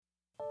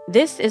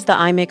This is the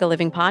I Make a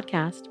Living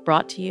podcast,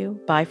 brought to you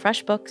by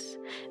FreshBooks,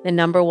 the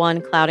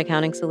 #1 cloud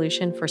accounting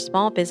solution for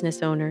small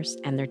business owners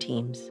and their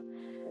teams.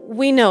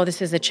 We know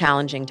this is a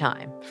challenging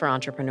time for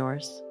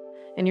entrepreneurs,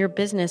 and your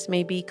business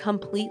may be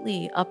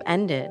completely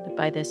upended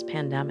by this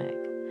pandemic.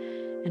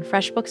 And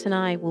FreshBooks and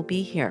I will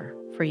be here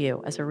for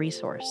you as a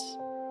resource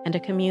and a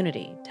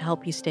community to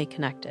help you stay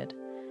connected.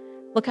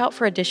 Look out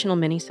for additional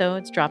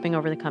minisodes dropping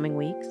over the coming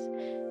weeks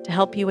to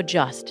help you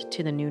adjust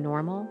to the new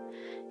normal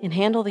and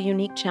handle the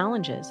unique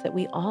challenges that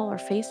we all are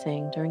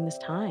facing during this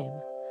time.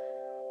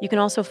 You can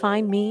also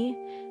find me,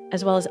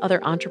 as well as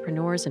other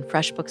entrepreneurs and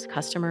FreshBooks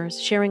customers,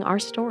 sharing our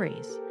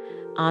stories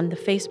on the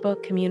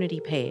Facebook community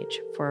page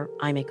for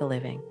I Make a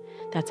Living.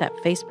 That's at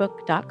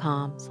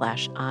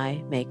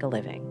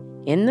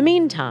facebook.com/IMakeALiving. In the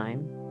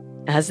meantime,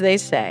 as they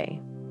say,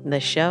 the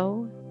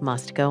show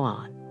must go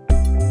on.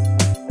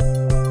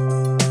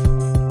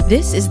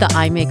 This is the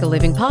I Make a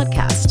Living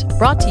podcast,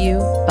 brought to you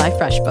by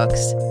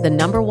FreshBooks, the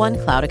 #1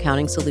 cloud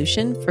accounting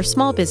solution for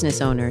small business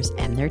owners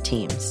and their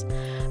teams.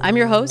 I'm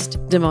your host,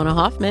 Damona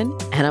Hoffman,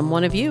 and I'm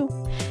one of you,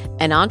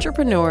 an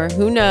entrepreneur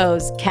who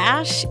knows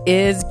cash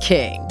is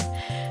king.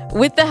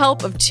 With the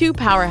help of two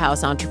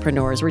powerhouse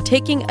entrepreneurs, we're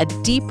taking a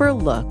deeper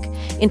look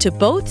into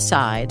both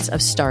sides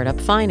of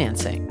startup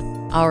financing.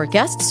 Our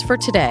guests for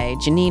today,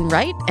 Janine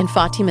Wright and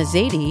Fatima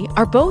Zaidi,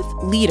 are both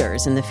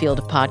leaders in the field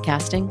of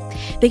podcasting.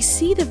 They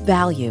see the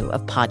value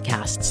of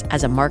podcasts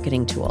as a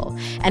marketing tool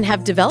and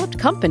have developed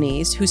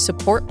companies who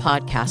support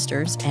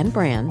podcasters and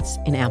brands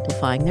in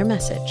amplifying their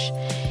message.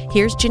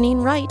 Here's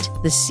Janine Wright,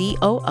 the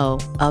COO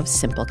of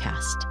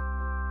Simplecast.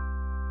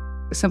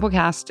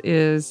 Simplecast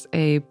is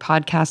a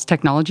podcast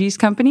technologies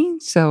company.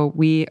 So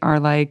we are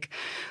like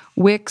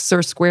Wix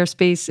or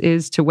Squarespace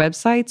is to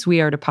websites, we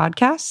are to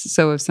podcasts.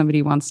 So if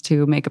somebody wants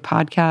to make a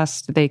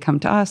podcast, they come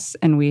to us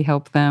and we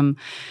help them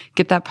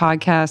get that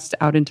podcast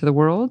out into the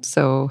world.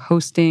 So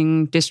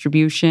hosting,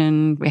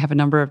 distribution, we have a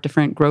number of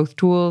different growth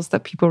tools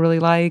that people really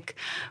like.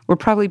 We're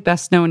probably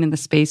best known in the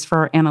space for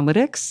our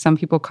analytics. Some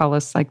people call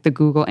us like the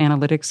Google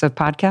Analytics of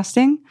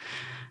podcasting.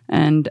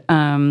 And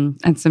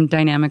some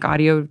dynamic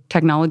audio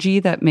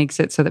technology that makes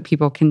it so that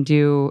people can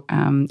do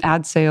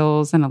ad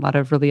sales and a lot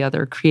of really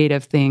other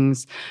creative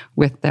things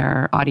with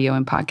their audio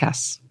and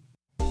podcasts.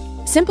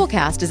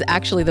 Simplecast is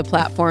actually the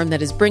platform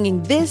that is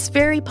bringing this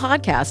very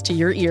podcast to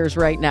your ears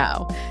right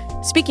now.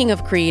 Speaking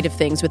of creative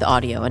things with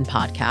audio and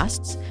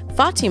podcasts,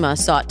 Fatima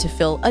sought to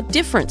fill a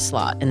different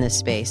slot in this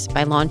space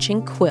by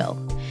launching Quill,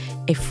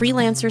 a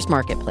freelancers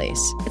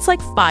marketplace. It's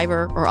like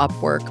Fiverr or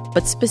Upwork,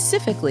 but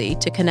specifically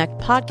to connect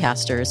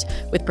podcasters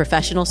with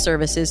professional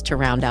services to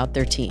round out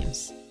their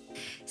teams.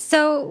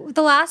 So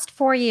the last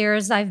 4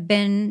 years, I've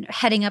been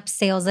heading up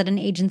sales at an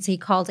agency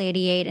called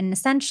 88, and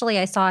essentially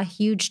I saw a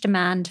huge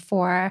demand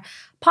for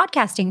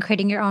podcasting,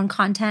 creating your own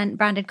content,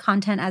 branded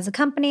content as a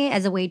company,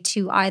 as a way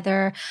to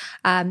either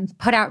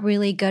put out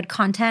really good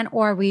content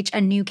or reach a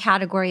new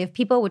category of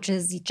people, which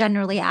is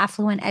generally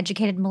affluent,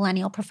 educated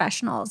millennial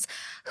professionals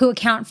who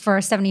account for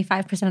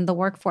 75% of the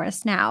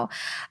workforce now.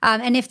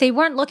 And if they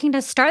weren't looking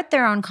to start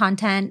their own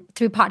content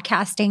through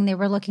podcasting, they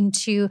were looking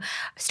to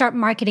start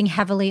marketing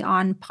heavily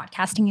on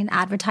podcasting and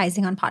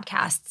advertising on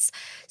podcasts.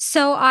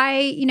 So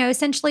I,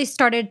 essentially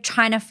started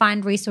trying to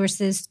find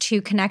resources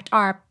to connect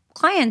our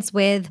clients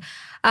with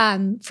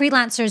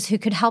freelancers who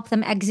could help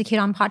them execute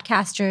on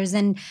podcasters.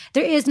 And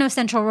there is no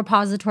central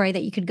repository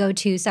that you could go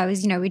to. So I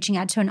was, reaching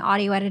out to an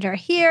audio editor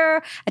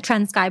here, a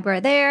transcriber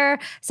there,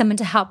 someone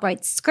to help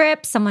write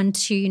scripts, someone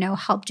to,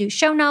 help do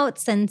show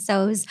notes. And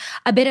so it was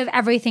a bit of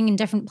everything in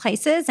different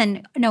places.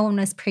 And no one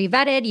was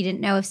pre-vetted. You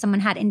didn't know if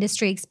someone had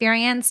industry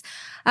experience.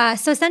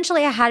 So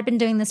essentially, I had been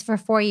doing this for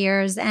 4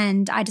 years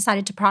and I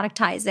decided to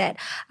productize it.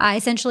 I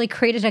essentially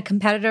created a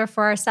competitor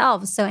for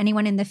ourselves. So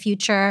anyone in the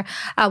future,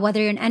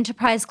 whether you're an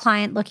enterprise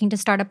client looking to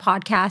start a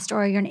podcast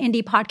or you're an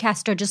indie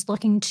podcaster just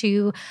looking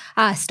to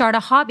start a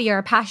hobby or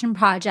a passion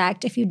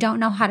project, if you don't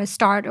know how to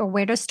start or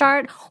where to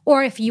start,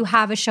 or if you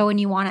have a show and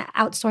you want to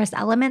outsource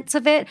elements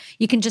of it,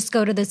 you can just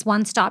go to this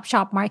one-stop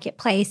shop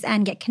marketplace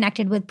and get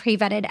connected with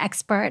pre-vetted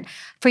expert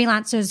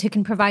freelancers who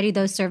can provide you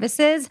those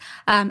services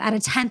at a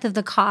tenth of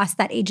the cost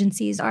that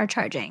agencies are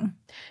charging.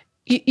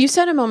 You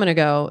said a moment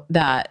ago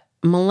that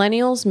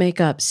millennials make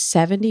up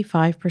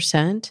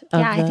 75%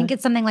 of I think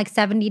it's something like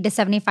 70 to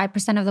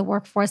 75% of the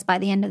workforce by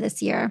the end of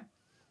this year.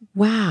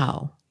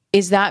 Wow.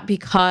 Is that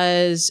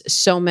because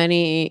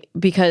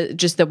because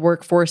just the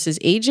workforce is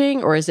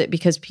aging, or is it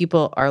because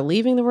people are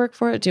leaving the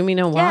workforce? Do we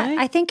know why?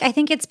 Yeah, I think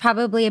it's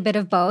probably a bit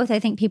of both. I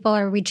think people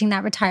are reaching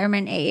that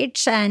retirement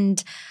age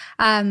and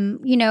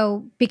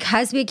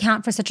because we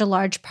account for such a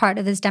large part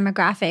of this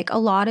demographic, a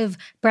lot of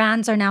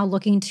brands are now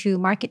looking to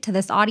market to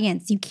this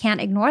audience. You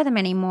can't ignore them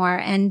anymore.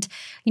 And,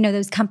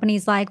 those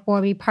companies like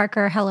Warby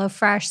Parker,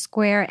 HelloFresh,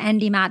 Square,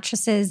 Endy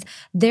Mattresses,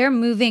 they're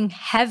moving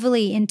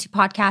heavily into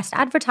podcast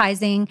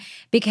advertising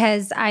because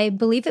because I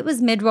believe it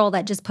was Midroll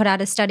that just put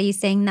out a study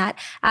saying that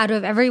out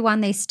of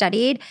everyone they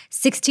studied,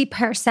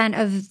 60%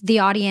 of the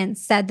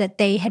audience said that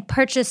they had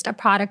purchased a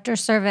product or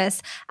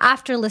service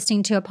after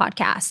listening to a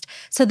podcast.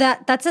 So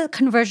that's a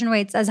conversion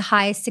rates as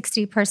high as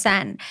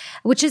 60%,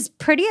 which is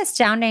pretty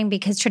astounding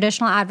because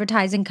traditional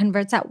advertising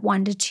converts at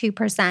 1% to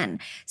 2%.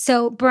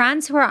 So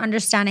brands who are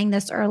understanding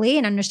this early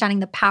and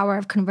understanding the power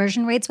of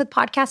conversion rates with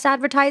podcast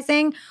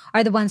advertising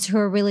are the ones who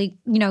are really,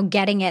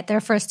 getting it. They're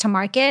first to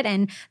market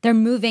and they're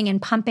moving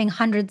and pumping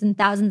hundreds and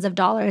thousands of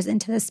dollars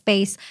into the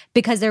space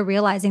because they're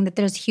realizing that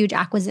there's huge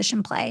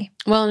acquisition play.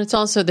 Well, and it's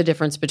also the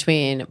difference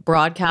between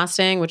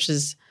broadcasting, which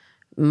is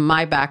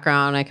my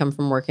background. I come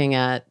from working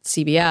at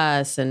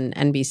CBS and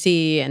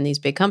NBC and these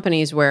big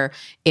companies where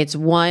it's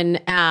one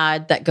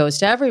ad that goes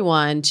to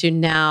everyone, to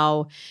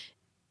now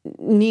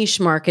niche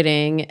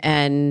marketing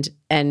and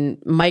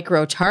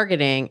micro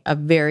targeting a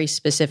very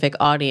specific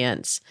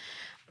audience.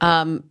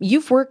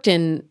 You've worked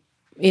in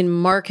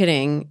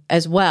marketing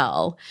as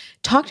well.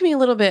 Talk to me a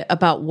little bit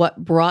about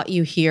what brought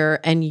you here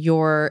and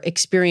your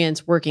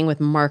experience working with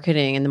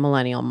marketing in the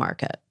millennial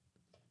market.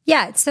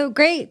 Yeah, so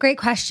great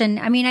question.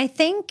 I mean, I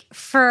think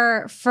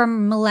for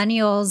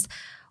millennials,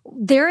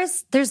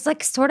 there's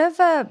like sort of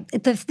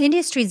the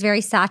industry is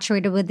very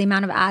saturated with the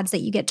amount of ads that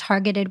you get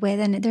targeted with,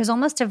 and there's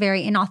almost a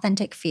very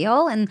inauthentic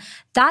feel. And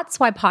that's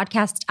why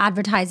podcast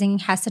advertising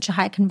has such a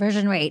high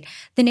conversion rate.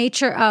 The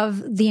nature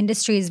of the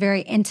industry is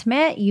very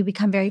intimate. You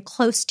become very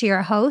close to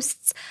your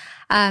hosts.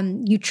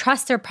 You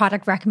trust their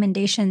product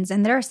recommendations,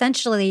 and they're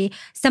essentially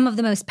some of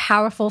the most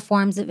powerful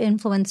forms of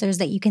influencers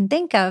that you can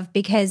think of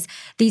because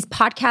these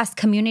podcast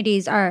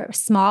communities are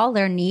small,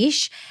 they're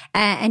niche,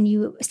 and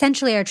you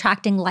essentially are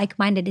attracting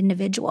like-minded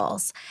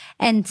individuals.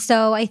 And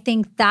so I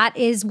think that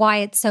is why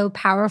it's so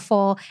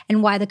powerful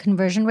and why the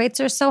conversion rates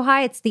are so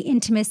high. It's the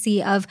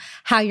intimacy of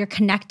how you're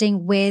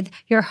connecting with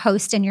your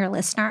host and your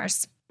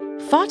listeners.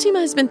 Fatima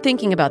has been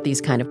thinking about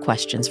these kind of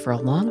questions for a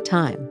long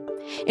time.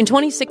 In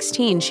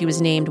 2016, she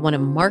was named one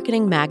of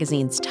Marketing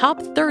Magazine's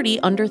top 30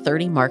 under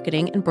 30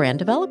 marketing and brand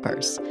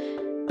developers.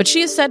 But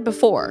she has said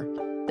before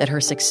that her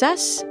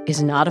success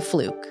is not a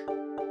fluke.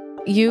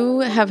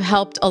 You have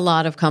helped a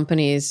lot of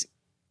companies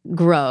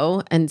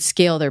grow and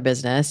scale their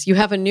business. You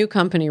have a new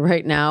company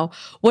right now.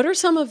 What are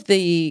some of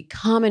the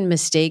common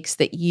mistakes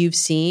that you've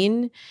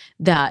seen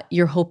that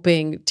you're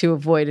hoping to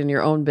avoid in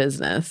your own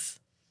business?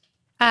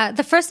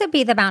 The first would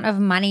be the amount of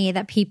money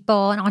that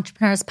people and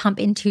entrepreneurs pump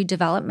into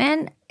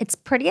development. It's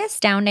pretty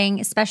astounding,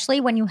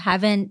 especially when you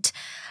haven't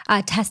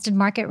tested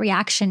market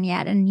reaction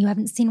yet and you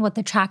haven't seen what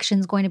the traction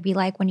is going to be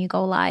like when you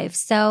go live.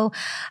 So,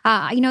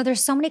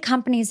 there's so many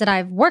companies that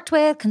I've worked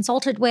with,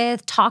 consulted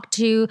with, talked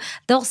to.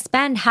 They'll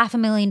spend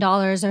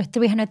 $500,000 or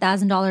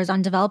 $300,000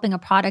 on developing a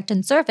product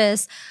and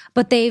service,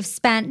 but they've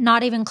spent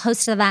not even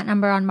close to that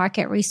number on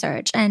market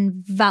research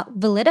and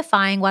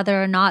validifying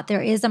whether or not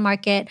there is a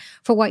market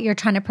for what you're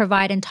trying to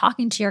provide and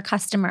talking to your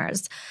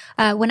customers.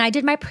 When I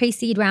did my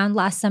pre-seed round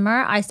last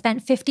summer, I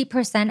spent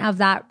 50% of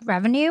that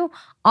revenue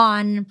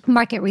on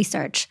market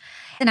research.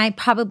 And I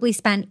probably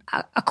spent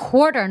a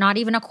quarter, not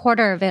even a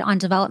quarter of it on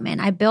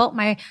development. I built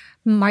my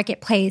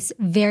marketplace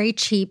very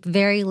cheap,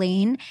 very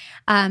lean.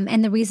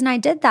 And the reason I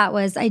did that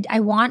was I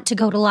want to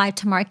go to live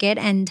to market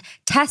and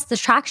test the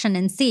traction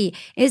and see,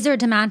 is there a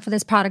demand for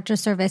this product or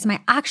service? Am I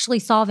actually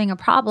solving a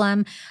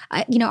problem?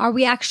 Are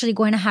we actually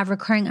going to have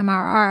recurring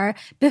MRR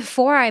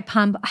before I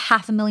pump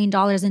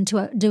 $500,000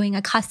 into doing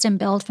a custom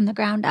build from the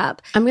ground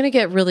up? I'm going to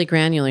get really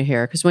granular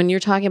here because when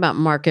you're talking about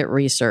market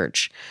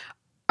research,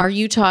 are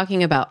you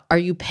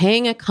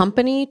paying a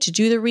company to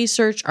do the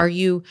research? Are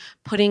you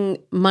putting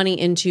money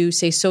into,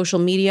 say, social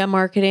media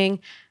marketing?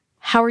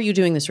 How are you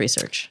doing this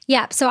research?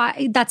 Yeah, so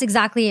that's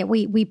exactly it.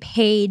 We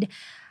paid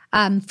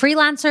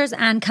freelancers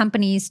and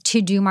companies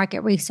to do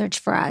market research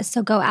for us.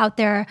 So go out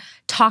there,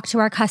 talk to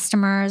our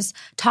customers,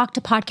 talk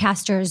to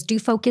podcasters, do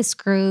focus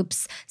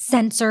groups,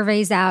 send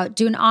surveys out,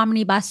 do an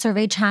omnibus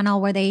survey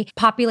channel where they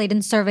populate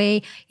and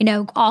survey,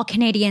 all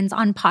Canadians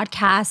on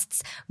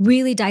podcasts,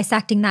 really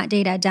dissecting that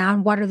data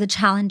down. What are the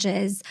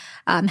challenges?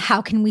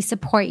 How can we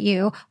support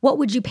you? What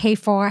would you pay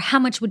for? How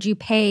much would you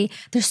pay?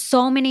 There's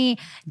so many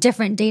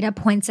different data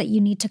points that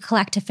you need to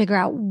collect to figure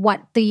out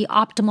what the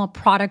optimal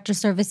product or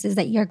services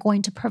that you're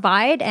going to provide.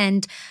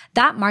 And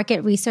that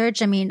market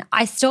research,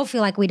 I still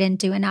feel like we didn't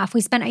do enough.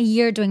 We spent a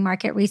year doing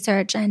market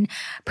research and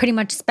pretty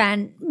much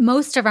spent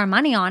most of our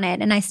money on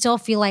it. And I still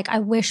feel like I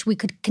wish we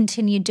could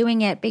continue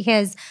doing it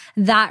because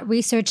that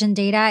research and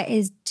data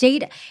is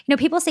data.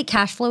 People say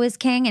cash flow is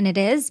king, and it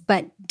is,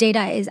 but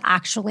data is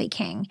actually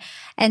king.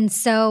 And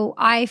so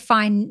I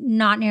find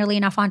not nearly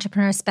enough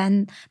entrepreneurs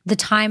spend the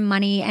time,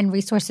 money, and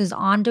resources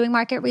on doing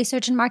market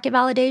research and market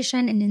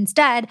validation, and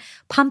instead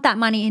pump that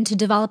money into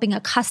developing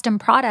a custom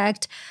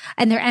product.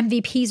 And their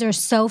MVPs are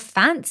so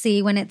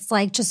fancy when it's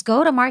like, just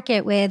go to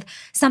market with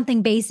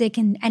something basic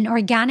and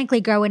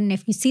organically grow it. And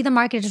if you see the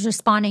market is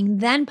responding,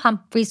 then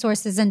pump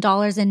resources and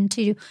dollars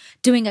into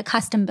doing a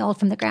custom build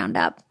from the ground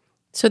up.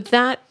 So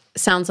that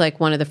sounds like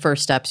one of the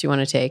first steps you want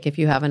to take if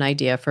you have an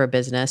idea for a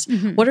business.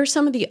 Mm-hmm. What are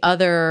some of the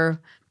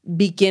other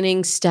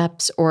beginning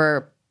steps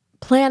or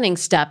planning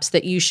steps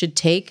that you should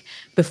take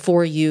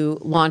before you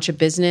launch a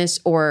business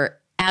or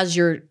as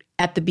you're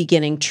at the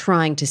beginning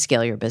trying to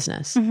scale your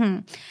business?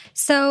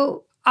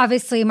 So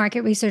obviously,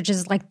 market research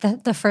is like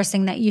the first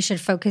thing that you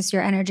should focus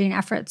your energy and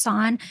efforts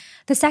on.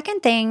 The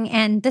second thing,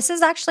 and this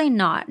is actually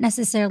not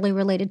necessarily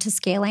related to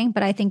scaling,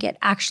 but I think it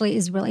actually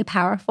is really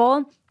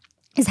powerful,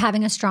 is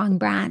having a strong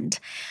brand.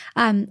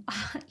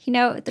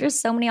 There's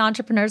so many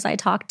entrepreneurs I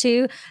talk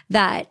to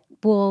that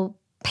will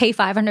pay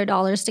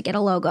 $500 to get a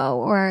logo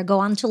or go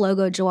on to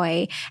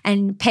LogoJoy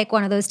and pick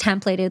one of those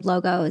templated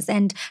logos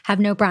and have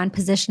no brand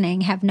positioning,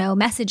 have no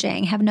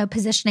messaging, have no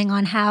positioning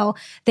on how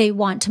they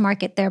want to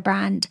market their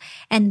brand.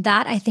 And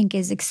that I think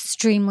is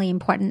extremely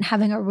important,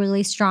 having a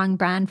really strong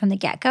brand from the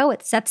get-go.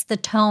 It sets the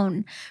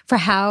tone for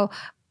how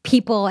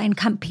people and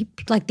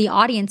like the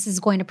audience is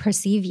going to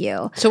perceive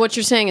you. So what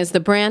you're saying is the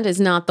brand is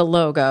not the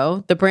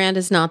logo, the brand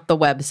is not the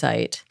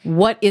website.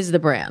 What is the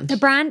brand? The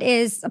brand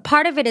is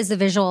part of it is the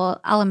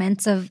visual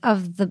elements of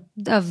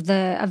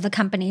the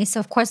company. So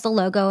of course the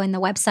logo and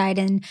the website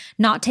and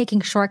not taking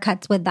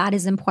shortcuts with that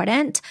is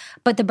important.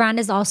 But the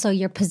brand is also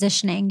your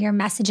positioning, your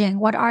messaging.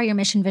 What are your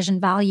mission, vision,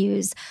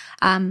 values?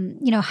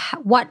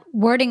 What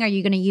wording are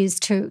you going to use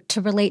to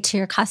relate to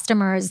your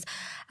customers?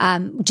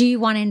 Do you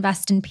want to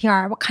invest in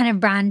PR? What kind of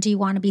brand do you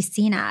want to be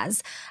seen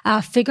as?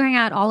 Figuring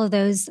out all of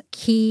those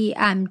key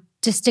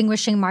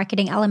distinguishing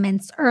marketing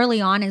elements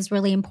early on is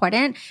really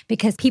important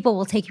because people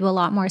will take you a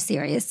lot more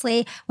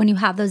seriously when you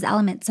have those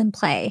elements in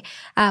play.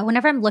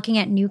 Whenever I'm looking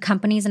at new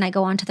companies and I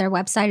go onto their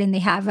website and they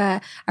have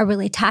a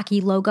really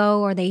tacky logo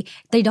or they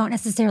don't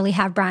necessarily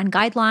have brand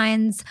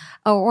guidelines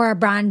or a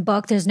brand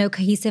book, there's no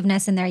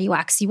cohesiveness in their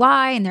UX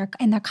UI and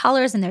their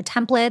colors and their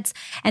templates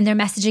and their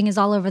messaging is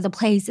all over the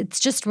place. It's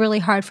just really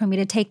hard for me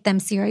to take them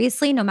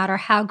seriously no matter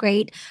how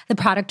great the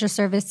product or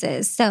service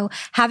is. So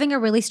having a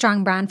really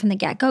strong brand from the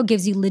get-go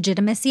gives you legitimacy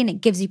and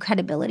it gives you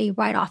credibility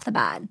right off the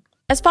bat.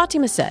 As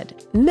Fatima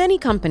said, many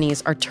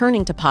companies are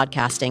turning to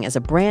podcasting as a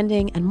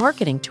branding and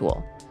marketing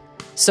tool.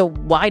 So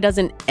why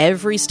doesn't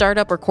every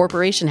startup or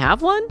corporation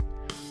have one?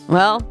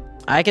 Well,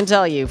 I can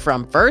tell you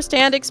from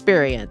firsthand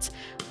experience,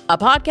 a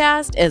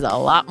podcast is a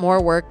lot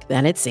more work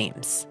than it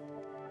seems.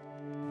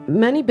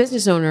 Many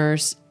business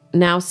owners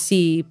now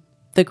see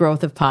the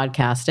growth of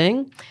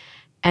podcasting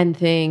and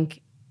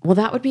think, well,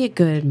 that would be a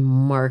good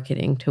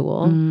marketing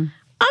tool.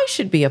 I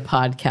should be a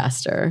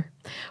podcaster.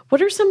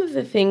 What are some of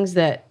the things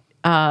that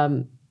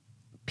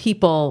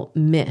people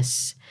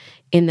miss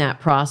in that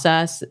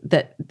process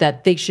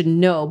that they should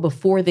know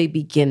before they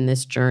begin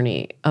this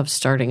journey of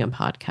starting a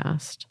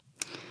podcast?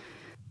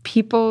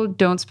 People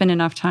don't spend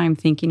enough time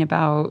thinking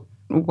about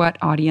what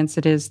audience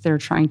it is they're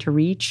trying to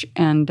reach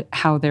and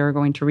how they're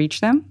going to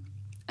reach them.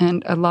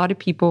 And a lot of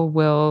people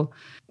will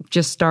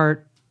just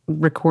start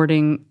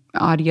recording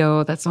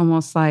audio that's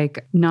almost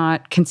like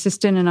not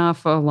consistent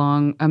enough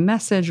along a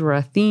message or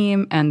a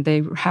theme, and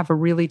they have a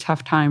really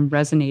tough time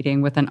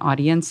resonating with an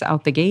audience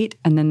out the gate,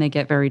 and then they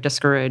get very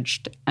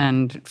discouraged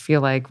and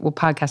feel like, well,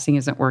 podcasting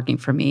isn't working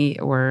for me,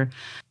 or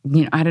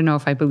I don't know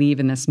if I believe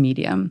in this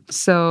medium.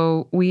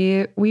 So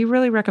we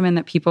really recommend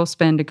that people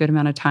spend a good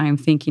amount of time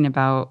thinking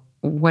about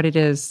what it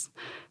is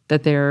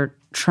that they're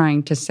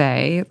trying to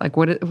say, like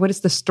what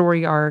is the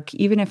story arc,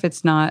 even if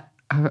it's not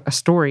a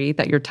story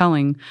that you're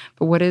telling,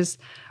 but what is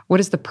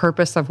the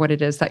purpose of what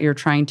it is that you're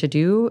trying to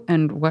do,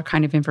 and what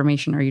kind of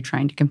information are you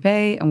trying to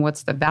convey, and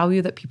what's the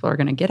value that people are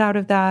going to get out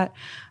of that,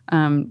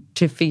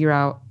 to figure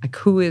out like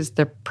who is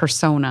the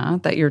persona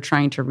that you're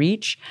trying to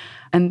reach,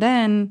 and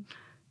then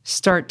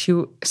start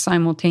to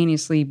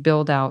simultaneously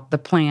build out the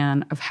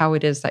plan of how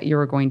it is that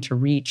you're going to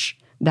reach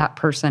that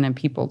person and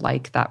people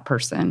like that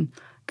person.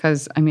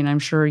 Because, I'm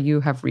sure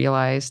you have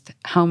realized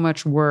how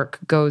much work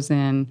goes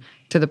in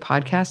to the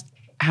podcast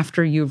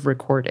after you've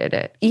recorded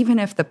it. Even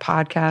if the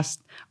podcast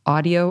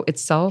audio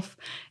itself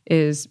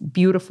is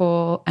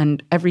beautiful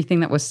and everything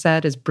that was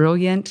said is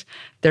brilliant,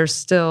 there's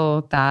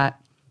still that,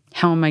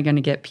 how am I going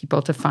to get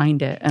people to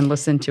find it and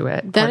listen to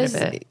it? That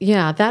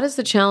is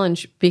the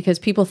challenge, because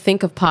people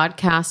think of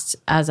podcasts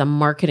as a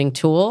marketing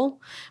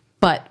tool,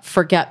 but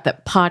forget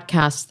that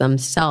podcasts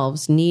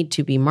themselves need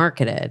to be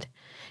marketed.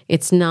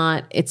 It's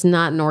not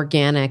an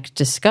organic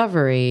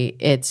discovery.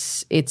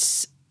 It's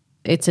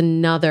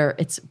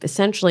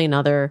essentially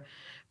another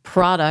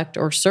product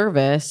or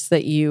service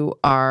that you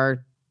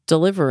are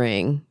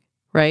delivering,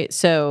 right?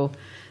 So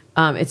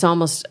it's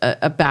almost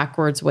a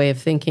backwards way of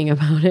thinking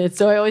about it.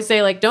 So I always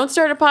say, like, don't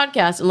start a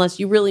podcast unless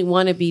you really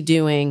want to be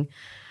doing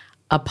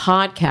a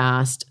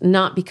podcast,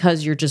 not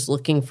because you're just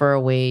looking for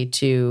a way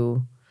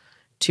to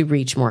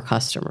reach more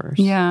customers.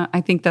 Yeah,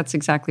 I think that's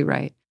exactly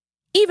right.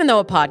 Even though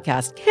a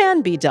podcast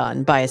can be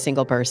done by a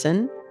single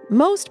person,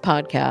 most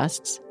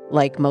podcasts,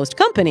 like most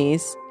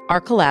companies,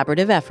 are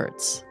collaborative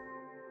efforts.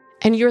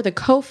 And you're the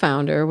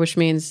co-founder, which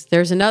means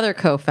there's another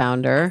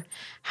co-founder.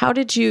 How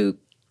did you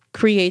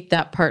create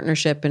that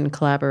partnership and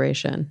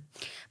collaboration?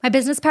 My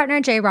business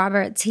partner, Jay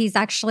Roberts, he's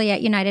actually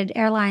at United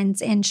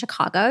Airlines in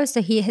Chicago. So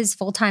his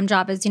full-time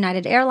job is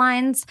United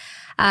Airlines.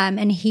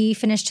 And he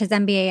finished his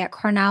MBA at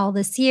Cornell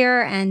this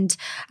year. And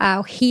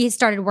he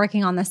started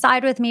working on the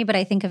side with me, but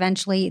I think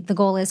eventually the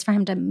goal is for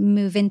him to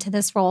move into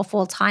this role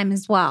full-time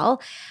as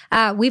well.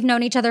 We've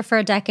known each other for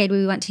a decade.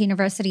 We went to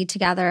university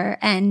together,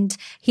 and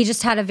he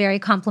just had a very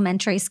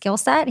complementary skill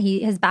set.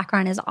 His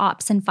background is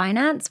ops and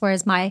finance,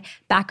 whereas my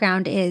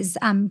background is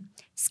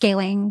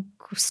scaling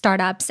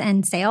startups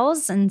and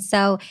sales. And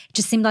so it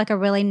just seemed like a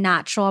really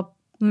natural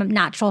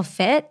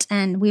fit,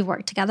 and we've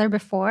worked together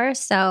before.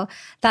 So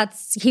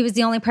he was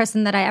the only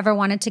person that I ever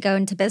wanted to go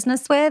into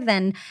business with.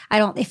 And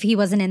if he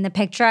wasn't in the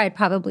picture, I'd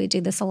probably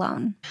do this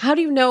alone. How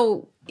do you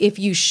know if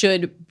you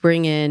should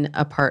bring in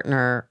a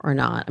partner or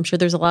not? I'm sure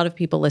there's a lot of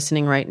people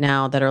listening right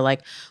now that are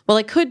like, well,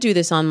 I could do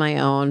this on my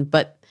own,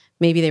 but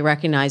maybe they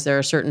recognize there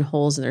are certain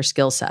holes in their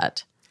skill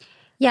set.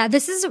 Yeah,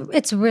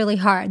 it's really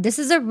hard. This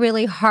is a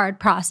really hard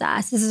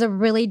process. This is a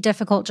really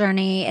difficult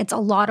journey. It's a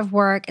lot of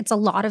work. It's a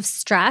lot of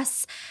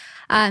stress.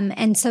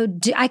 And so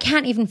I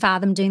can't even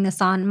fathom doing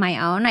this on my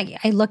own.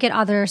 I look at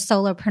other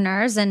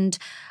solopreneurs and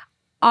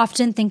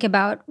often think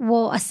about,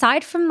 well,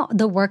 aside from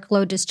the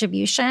workload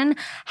distribution,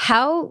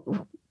 how,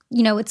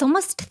 it's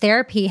almost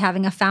therapy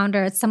having a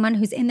founder. It's someone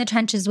who's in the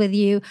trenches with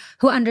you,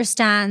 who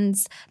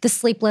understands the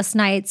sleepless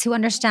nights, who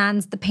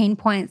understands the pain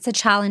points, the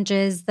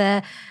challenges,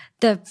 the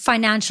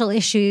financial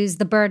issues,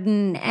 the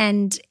burden,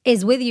 and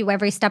is with you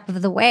every step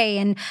of the way.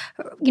 And,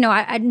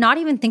 I'm not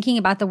even thinking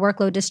about the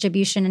workload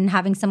distribution and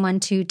having someone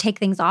to take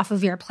things off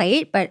of your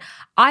plate, but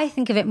I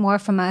think of it more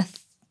from a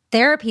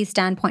therapy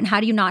standpoint.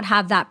 How do you not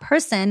have that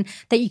person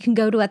that you can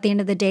go to at the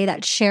end of the day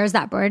that shares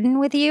that burden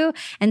with you?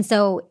 And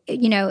so,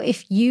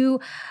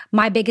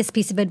 my biggest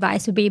piece of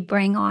advice would be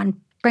bring on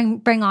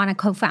a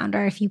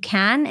co-founder if you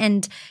can.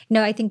 And,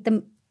 I think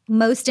the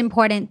most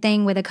important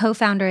thing with a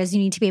co-founder is you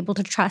need to be able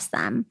to trust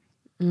them.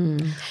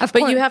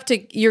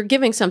 But you're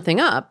giving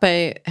something up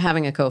by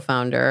having a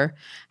co-founder.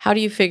 How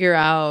do you figure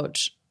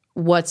out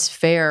what's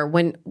fair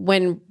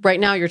when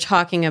right now you're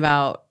talking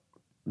about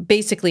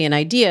basically an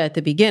idea at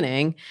the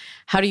beginning?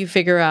 How do you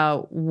figure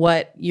out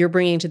what you're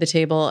bringing to the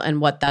table and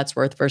what that's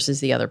worth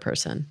versus the other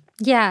person?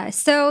 Yeah,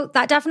 so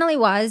that definitely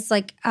was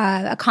like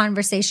a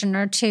conversation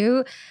or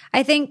two.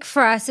 I think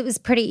for us, it was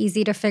pretty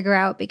easy to figure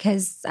out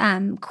because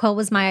Quill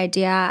was my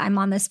idea. I'm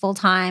on this full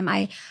time.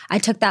 I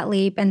took that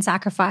leap and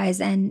sacrifice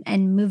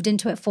and moved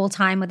into it full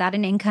time without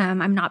an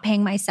income. I'm not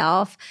paying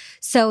myself.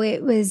 So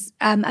it was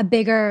a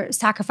bigger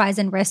sacrifice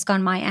and risk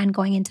on my end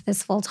going into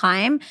this full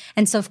time.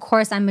 And so, of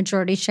course, I'm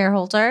majority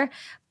shareholder.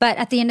 But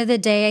at the end of the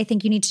day, I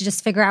think you need to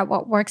just figure out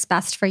what works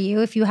best for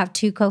you. If you have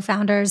two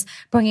co-founders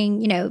bringing,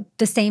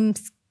 the same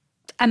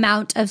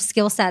amount of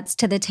skill sets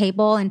to the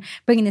table and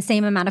bringing the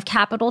same amount of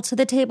capital to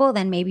the table,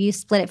 then maybe you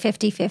split it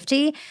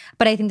 50-50.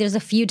 But I think there's a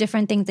few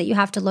different things that you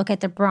have to look at: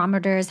 the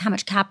barometers, how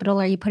much capital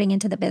are you putting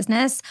into the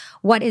business?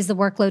 What is the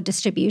workload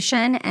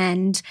distribution?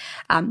 And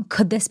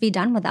could this be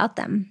done without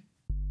them?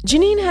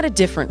 Janine had a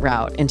different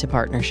route into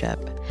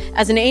partnership.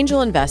 As an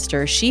angel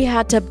investor, she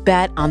had to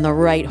bet on the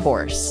right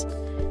horse.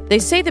 They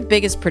say the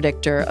biggest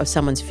predictor of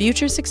someone's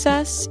future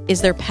success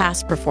is their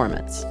past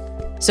performance.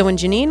 So when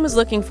Janine was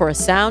looking for a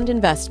sound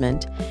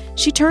investment,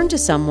 she turned to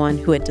someone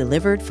who had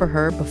delivered for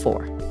her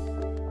before.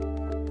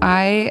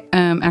 I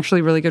am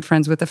actually really good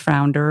friends with the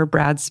founder,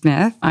 Brad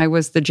Smith. I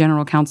was the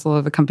general counsel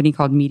of a company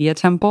called Media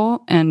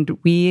Temple, and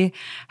we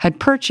had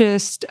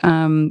purchased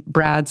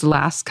Brad's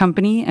last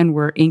company and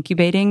were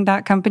incubating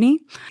that company.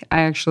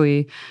 I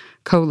actually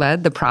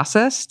co-led the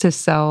process to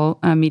sell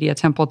Media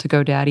Temple to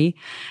GoDaddy,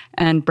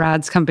 and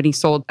Brad's company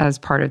sold as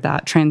part of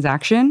that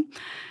transaction.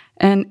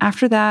 And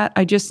after that,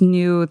 I just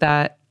knew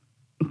that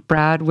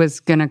Brad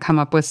was going to come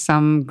up with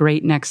some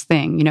great next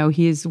thing.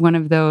 He's one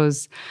of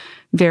those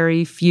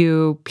very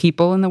few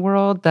people in the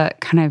world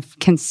that kind of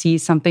can see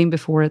something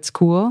before it's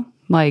cool.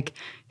 Like,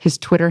 his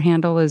Twitter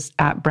handle is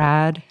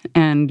 @Brad,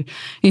 and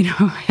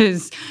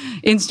his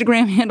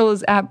Instagram handle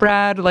is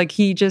 @Brad. Like,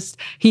 he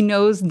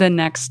knows the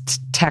next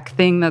tech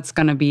thing that's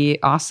going to be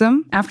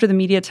awesome. After the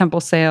Media Temple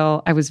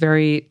sale, I was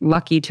very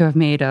lucky to have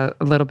made a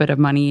little bit of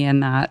money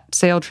in that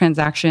sale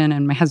transaction,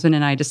 and my husband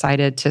and I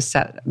decided to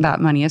set that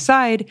money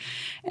aside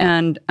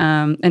and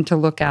to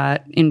look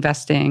at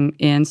investing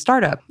in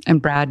startup.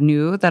 And Brad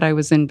knew that I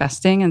was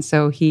investing, and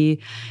so he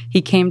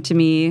came to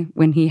me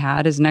when he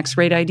had his next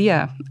great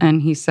idea,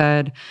 and he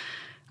said,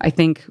 I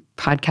think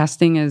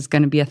podcasting is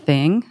going to be a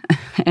thing.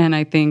 And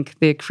I think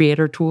the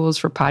creator tools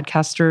for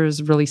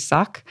podcasters really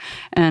suck.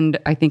 And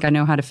I think I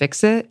know how to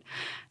fix it.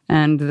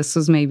 And this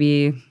was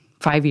maybe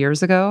 5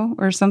 years ago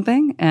or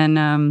something. And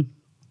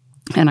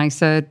I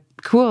said,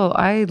 cool,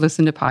 I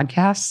listen to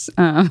podcasts.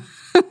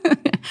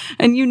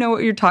 And you know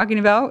what you're talking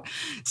about.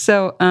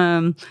 So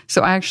I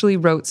actually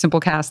wrote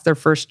Simplecast their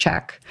first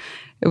check.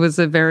 It was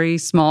a very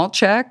small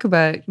check,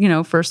 but,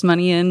 first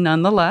money in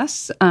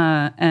nonetheless.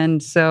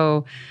 And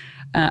so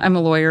I'm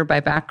a lawyer by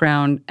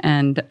background,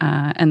 and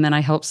then I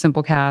helped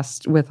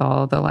Simplecast with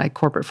all the like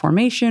corporate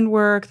formation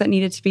work that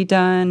needed to be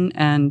done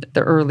and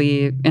the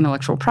early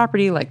intellectual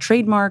property like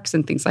trademarks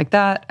and things like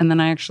that. And then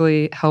I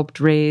actually helped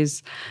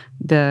raise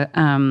the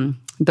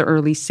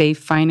early SAFE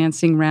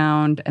financing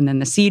round and then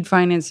the seed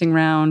financing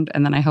round.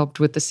 And then I helped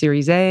with the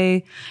Series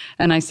A.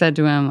 And I said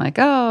to him like,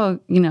 oh,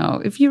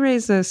 if you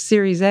raise a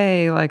Series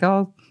A, like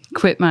I'll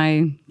quit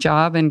my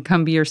job and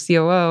come be your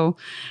COO.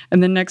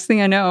 And the next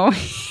thing I know,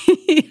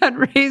 he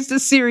had raised a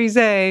Series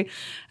A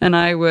and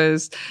I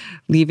was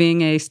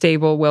leaving a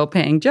stable,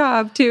 well-paying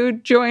job to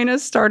join a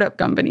startup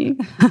company.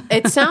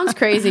 It sounds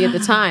crazy at the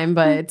time,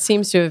 but it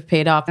seems to have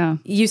paid off. Yeah.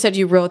 You said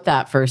you wrote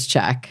that first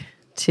check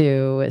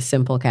to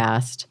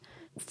Simplecast.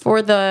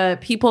 For the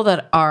people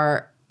that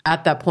are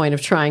at that point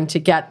of trying to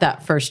get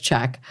that first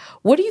check,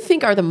 what do you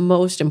think are the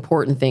most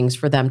important things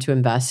for them to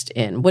invest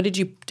in? What did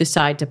you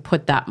decide to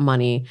put that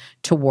money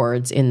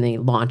towards in the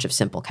launch of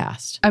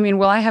Simplecast? I mean,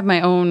 well, I have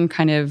my own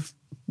kind of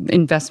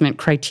investment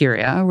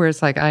criteria where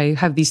it's like I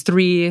have these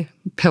 3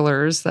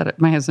 pillars that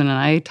my husband and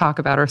I talk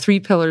about, or 3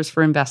 pillars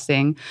for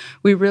investing.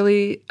 We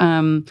really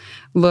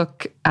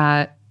look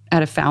at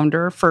a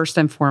founder first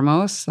and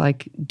foremost.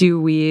 Like, do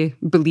we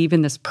believe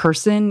in this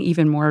person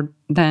even more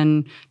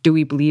than do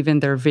we believe in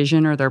their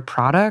vision or their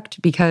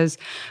product? Because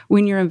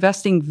when you're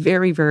investing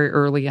very, very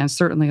early, and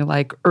certainly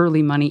like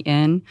early money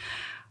in,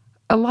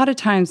 a lot of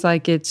times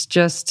like it's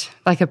just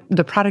like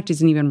the product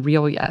isn't even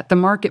real yet. The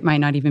market might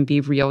not even be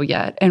real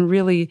yet. And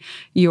really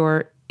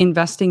you're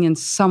investing in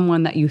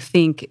someone that you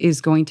think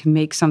is going to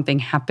make something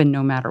happen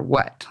no matter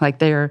what. Like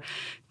they're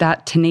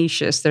that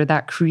tenacious, they're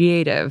that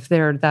creative,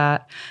 they're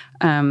that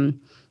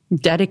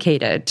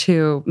dedicated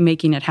to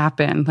making it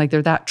happen. Like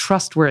they're that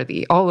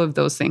trustworthy, all of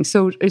those things.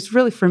 So it's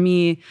really, for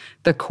me,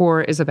 the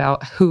core is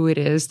about who it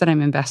is that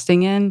I'm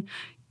investing in,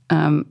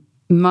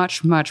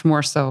 much, much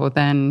more so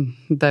than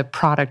the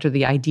product or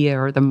the idea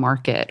or the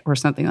market or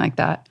something like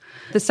that.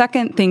 The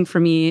second thing for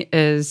me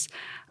is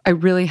I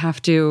really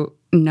have to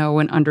know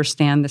and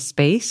understand the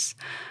space.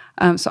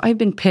 So I've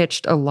been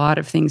pitched a lot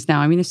of things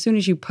now. I mean, as soon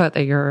as you put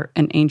that you're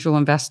an angel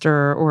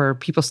investor or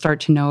people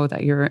start to know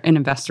that you're an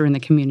investor in the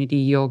community,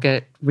 you'll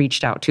get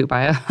reached out to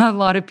by a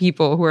lot of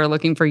people who are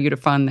looking for you to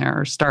fund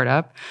their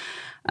startup.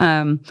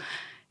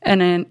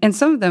 And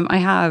some of them I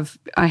have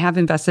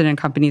invested in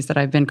companies that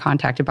I've been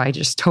contacted by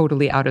just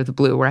totally out of the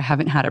blue, where I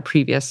haven't had a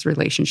previous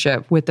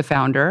relationship with the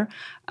founder.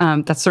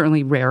 That's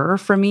certainly rarer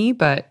for me,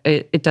 but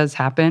it does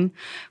happen.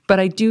 But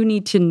I do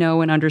need to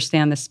know and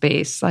understand the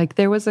space. Like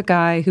there was a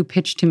guy who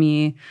pitched to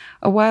me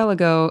a while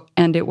ago,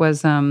 and it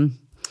was an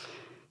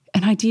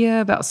idea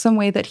about some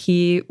way that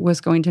he was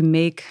going to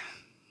make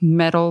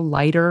metal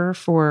lighter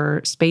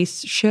for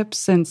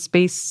spaceships and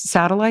space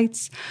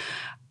satellites.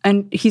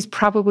 And he's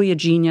probably a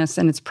genius,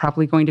 and it's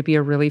probably going to be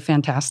a really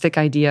fantastic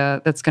idea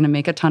that's going to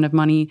make a ton of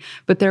money.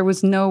 But there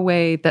was no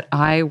way that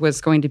I was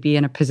going to be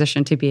in a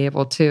position to be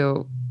able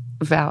to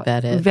vet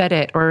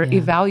it or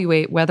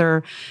evaluate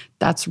whether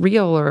that's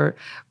real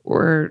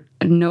or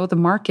know the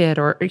market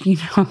or,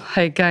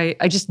 like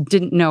I just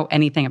didn't know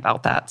anything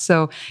about that.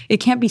 So it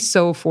can't be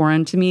so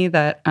foreign to me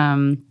that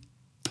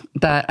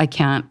I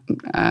can't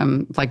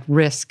like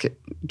risk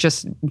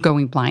just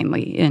going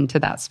blindly into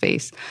that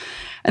space.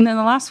 And then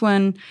the last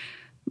one,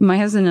 my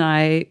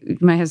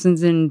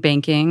husband's in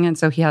banking, and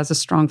so he has a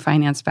strong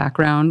finance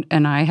background,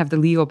 and I have the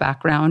legal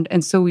background.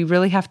 And so we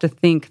really have to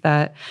think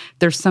that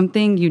there's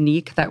something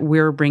unique that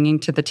we're bringing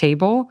to the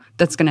table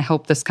that's going to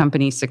help this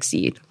company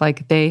succeed.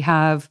 Like they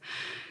have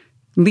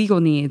legal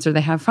needs, or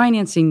they have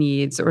financing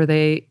needs, or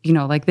they,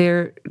 like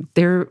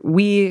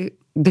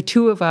the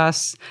two of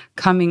us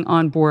coming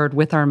on board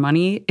with our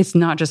money, it's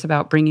not just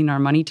about bringing our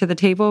money to the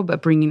table,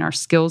 but bringing our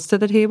skills to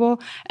the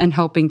table and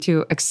helping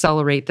to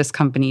accelerate this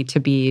company to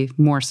be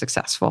more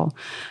successful.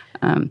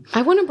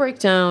 I want to break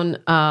down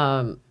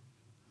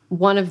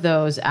one of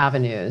those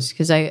avenues,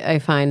 because I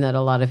find that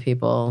a lot of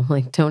people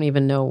like don't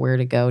even know where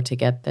to go to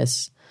get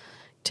this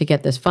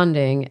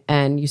funding.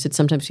 And you said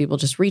sometimes people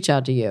just reach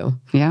out to you.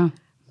 Yeah.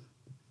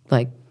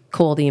 Like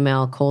cold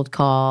email, cold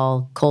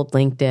call, cold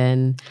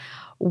LinkedIn.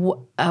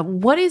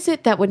 What is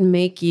it that would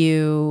make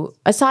you,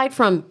 aside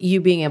from you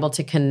being able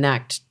to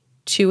connect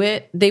to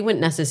it, they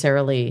wouldn't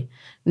necessarily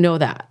know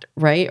that,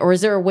 right? Or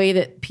is there a way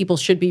that people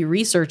should be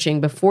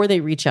researching before they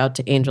reach out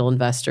to angel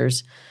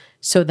investors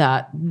so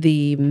that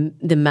the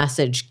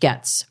message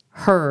gets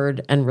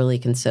heard and really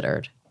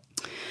considered?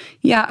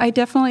 Yeah, I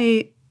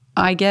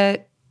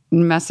get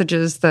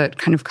messages that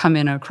kind of come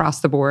in across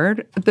the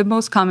board. The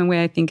most common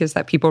way I think is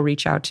that people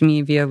reach out to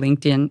me via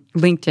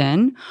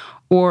LinkedIn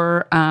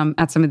or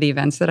at some of the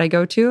events that I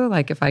go to.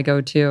 Like if I go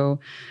to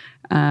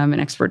an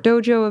Expert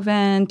Dojo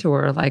event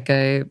or like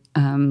a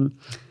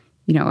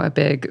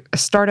big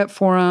startup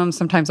forum,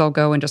 sometimes I'll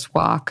go and just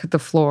walk the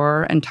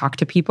floor and talk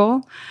to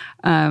people.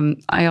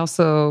 I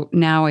also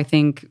now I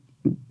think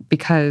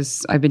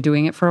because I've been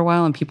doing it for a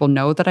while and people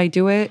know that I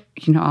do it,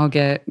 I'll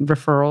get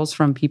referrals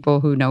from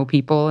people who know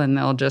people, and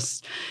they'll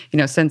just,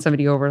 send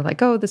somebody over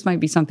like, oh, this might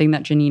be something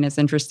that Janine is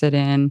interested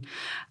in.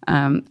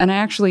 And I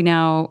actually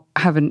now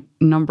have a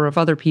number of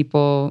other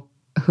people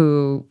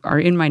who are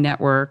in my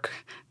network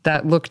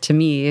that look to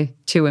me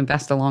to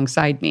invest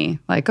alongside me.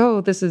 Like,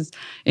 oh, this is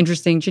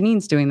interesting.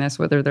 Janine's doing this,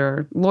 whether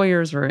they're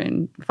lawyers or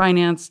in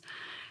finance.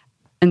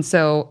 And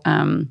so,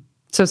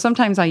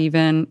 sometimes I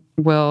even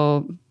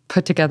will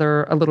put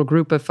together a little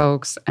group of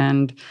folks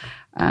and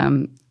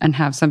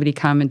have somebody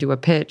come and do a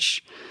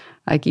pitch.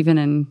 Like even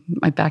in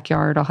my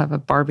backyard, I'll have a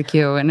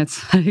barbecue, and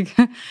it's like,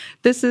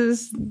 this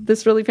is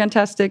this really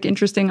fantastic,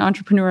 interesting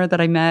entrepreneur that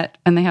I met,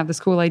 and they have this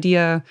cool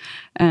idea,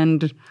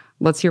 and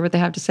let's hear what they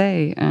have to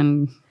say,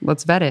 and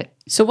let's vet it.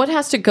 So what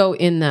has to go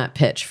in that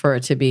pitch for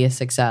it to be a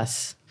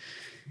success?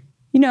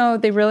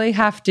 They really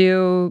have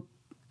to,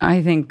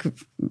 I think,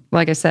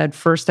 like I said,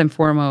 first and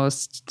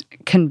foremost,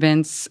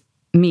 convince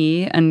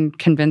me and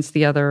convince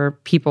the other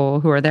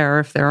people who are there,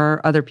 if there are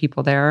other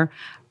people there,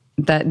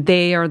 that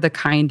they are the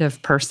kind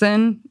of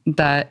person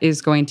that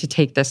is going to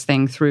take this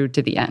thing through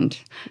to the end,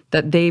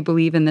 that they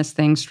believe in this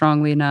thing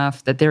strongly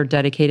enough, that they're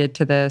dedicated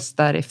to this,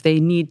 that if they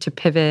need to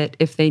pivot,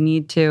 if they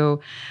need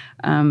to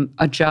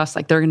adjust,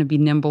 like they're going to be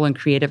nimble and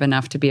creative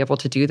enough to be able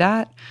to do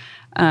that,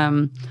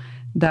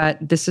 that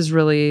this is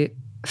really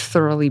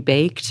thoroughly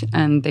baked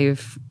and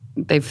they've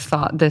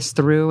thought this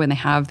through and they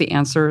have the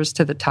answers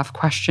to the tough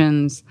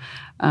questions.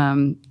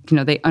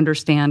 They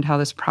understand how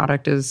this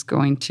product is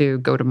going to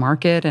go to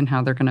market and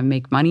how they're going to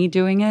make money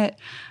doing it.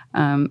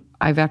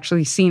 I've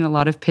actually seen a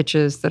lot of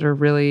pitches that are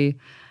really,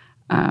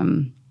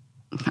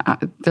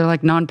 they're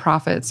like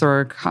nonprofits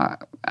or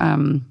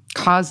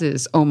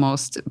causes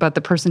almost, but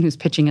the person who's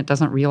pitching it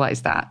doesn't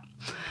realize that.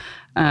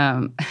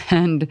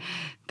 And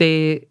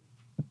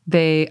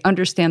they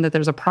understand that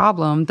there's a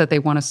problem that they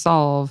want to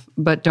solve,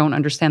 but don't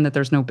understand that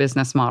there's no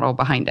business model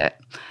behind it.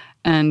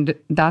 And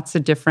that's a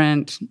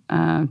different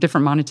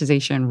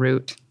monetization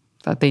route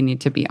that they need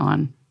to be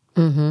on.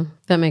 Mm-hmm.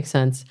 That makes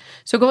sense.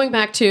 So going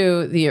back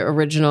to the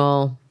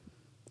original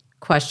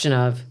question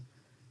of,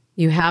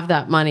 you have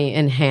that money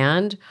in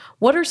hand,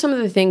 what are some of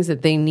the things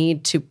that they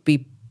need to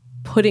be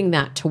putting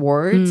that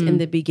towards in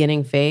the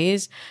beginning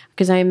phase?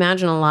 Because I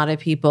imagine a lot of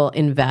people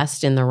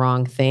invest in the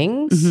wrong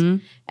things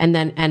and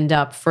then end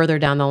up further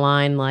down the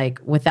line, like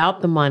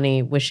without the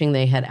money, wishing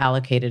they had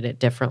allocated it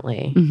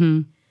differently.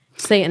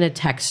 Say in a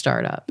tech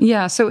startup.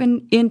 Yeah. So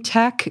in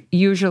tech,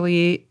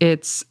 usually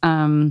it's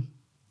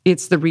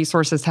the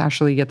resources to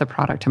actually get the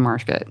product to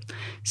market.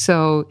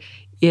 So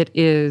it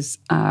is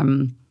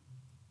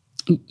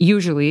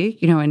usually,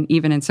 and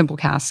even in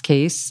Simplecast's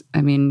case,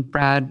 I mean,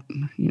 Brad,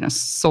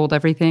 sold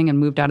everything and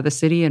moved out of the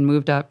city and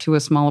moved up to a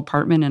small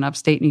apartment in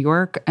upstate New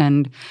York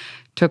and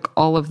took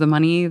all of the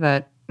money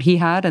that he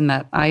had and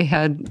that I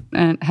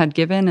had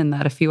given and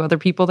that a few other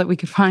people that we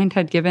could find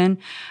had given,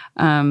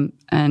 and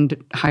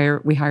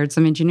we hired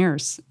some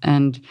engineers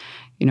and,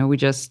 we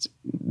just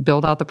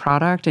build out the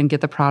product and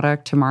get the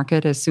product to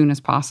market as soon as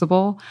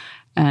possible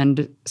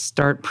and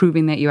start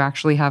proving that you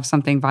actually have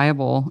something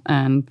viable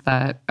and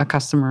that a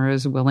customer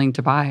is willing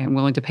to buy and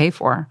willing to pay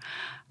for.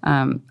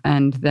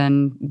 And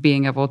then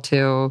being able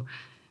to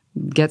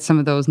get some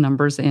of those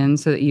numbers in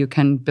so that you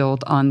can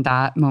build on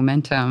that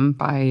momentum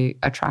by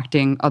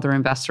attracting other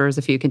investors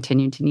if you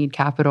continue to need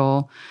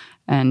capital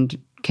and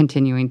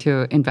continuing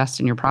to invest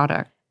in your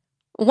product.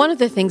 One of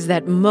the things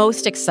that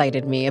most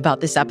excited me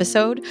about this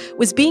episode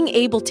was being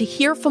able to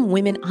hear from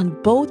women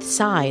on both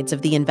sides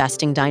of the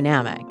investing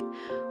dynamic.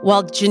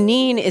 While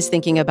Janine is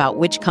thinking about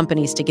which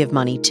companies to give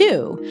money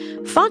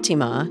to,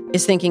 Fatima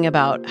is thinking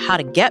about how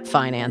to get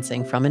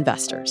financing from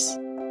investors.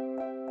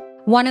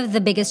 One of the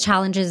biggest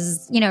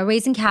challenges,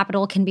 raising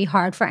capital can be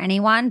hard for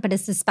anyone, but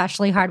it's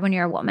especially hard when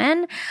you're a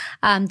woman.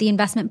 The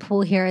investment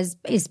pool here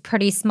is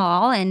pretty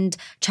small and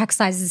check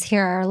sizes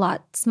here are a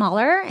lot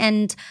smaller.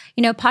 And,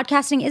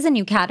 podcasting is a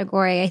new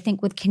category. I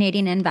think with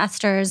Canadian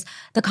investors,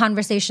 the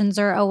conversations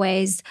are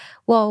always,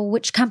 well,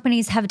 which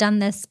companies have done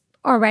this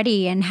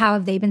already and how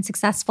have they been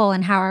successful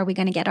and how are we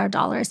going to get our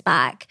dollars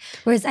back?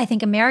 Whereas I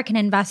think American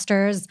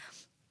investors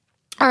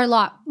are a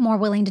lot more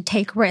willing to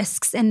take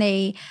risks and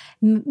they,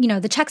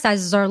 the check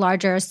sizes are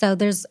larger. So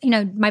there's,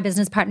 my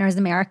business partner is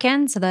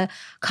American. So the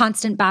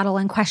constant battle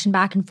and question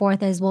back and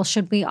forth is, well,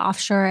 should we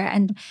offshore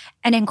and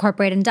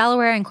incorporate in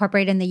Delaware,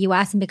 incorporate in the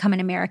US and become an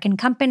American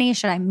company?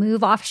 Should I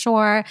move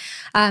offshore?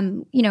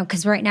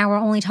 Because right now we're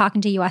only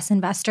talking to US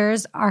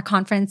investors. Our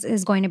conference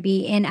is going to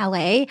be in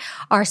LA.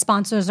 Our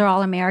sponsors are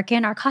all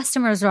American. Our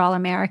customers are all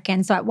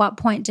American. So at what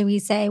point do we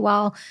say,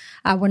 well,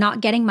 we're not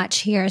getting much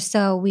here,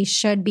 so we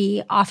should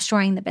be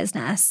offshoring the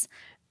business?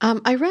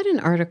 I read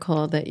an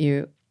article that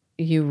you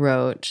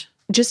wrote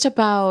just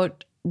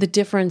about the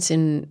difference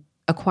in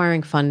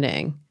acquiring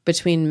funding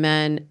between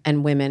men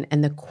and women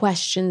and the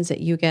questions that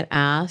you get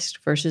asked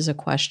versus a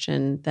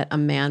question that a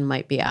man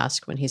might be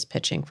asked when he's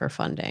pitching for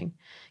funding.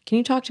 Can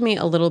you talk to me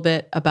a little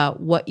bit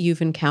about what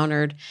you've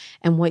encountered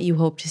and what you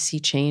hope to see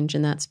change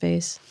in that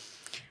space?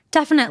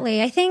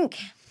 Definitely. I think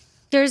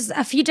There's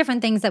a few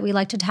different things that we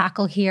like to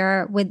tackle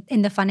here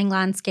in the funding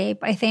landscape.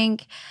 I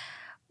think,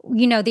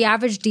 the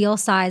average deal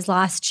size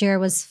last year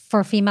was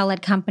for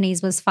female-led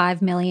companies was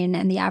 5 million,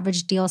 and the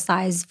average deal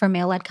size for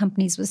male-led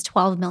companies was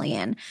 12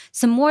 million.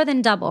 So more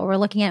than double. We're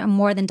looking at a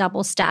more than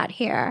double stat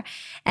here.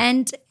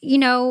 And,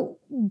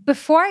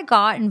 before I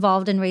got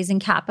involved in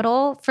raising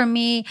capital, for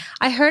me,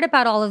 I heard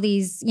about all of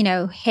these,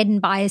 hidden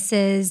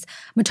biases,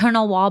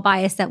 maternal wall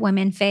bias that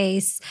women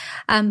face,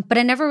 but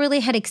I never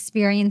really had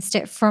experienced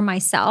it for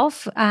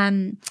myself.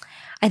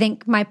 I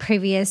think my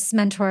previous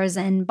mentors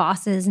and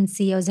bosses and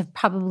CEOs have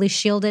probably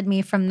shielded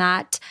me from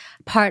that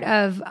part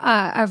of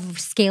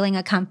scaling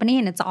a company,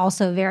 and it's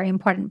also a very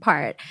important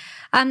part.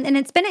 And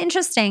it's been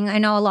interesting. I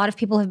know a lot of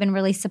people have been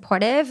really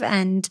supportive,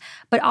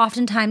 but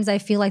oftentimes I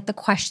feel like the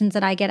questions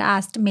that I get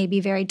asked may be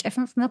very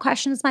different from the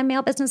questions my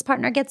male business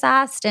partner gets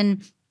asked.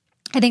 And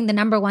I think the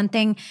number one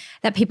thing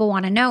that people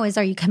want to know is,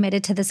 are you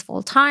committed to this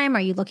full time?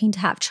 Are you looking to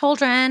have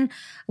children?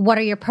 What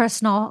are your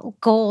personal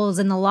goals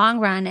in the long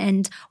run?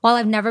 And while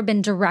I've never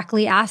been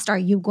directly asked, are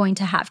you going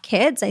to have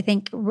kids? I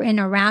think in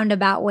a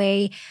roundabout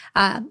way,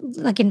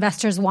 like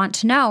investors want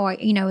to know,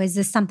 is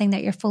this something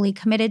that you're fully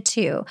committed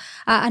to?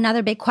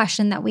 Another big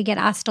question that we get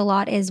asked a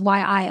lot is why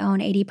I own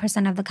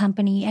 80% of the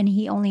company and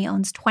he only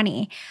owns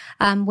 20,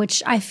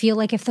 which I feel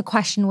like if the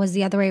question was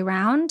the other way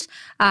around,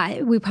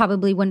 we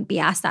probably wouldn't be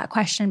asked that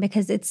question,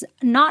 because it's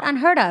not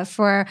unheard of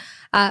for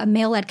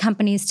male-led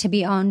companies to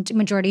be owned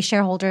majority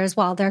shareholders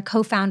while their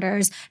co-founders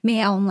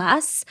may own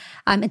less.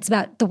 It's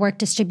about the work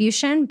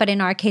distribution. But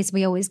in our case,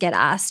 we always get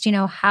asked,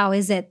 how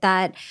is it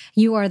that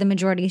you are the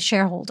majority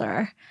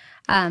shareholder?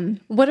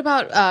 What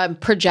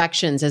about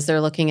projections as they're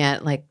looking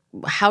at,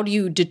 how do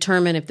you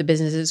determine if the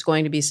business is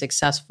going to be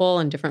successful,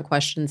 and different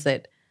questions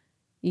that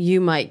you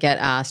might get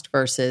asked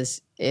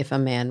versus if a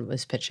man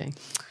was pitching?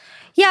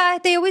 Yeah,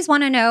 they always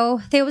want to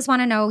know.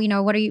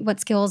 What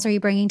skills are you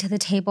bringing to the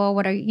table?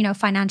 What are,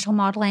 financial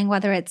modeling,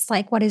 whether it's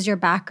what is your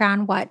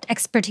background? What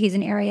expertise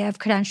and area of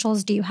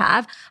credentials do you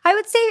have? I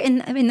would say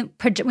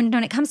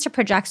when it comes to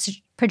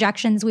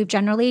projections, we've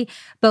generally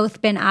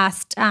both been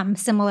asked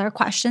similar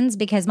questions,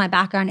 because my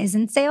background is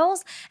in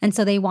sales. And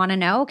so they want to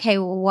know, okay,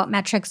 well, what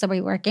metrics are we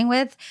working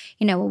with?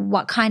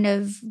 What kind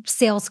of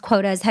sales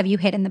quotas have you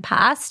hit in the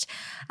past?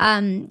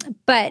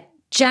 But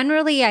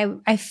generally,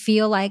 I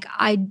feel like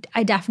I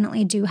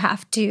definitely do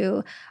have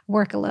to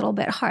work a little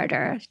bit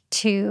harder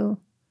to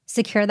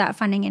secure that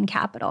funding and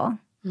capital.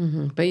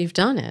 Mm-hmm. But you've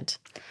done it.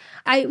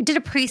 I did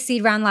a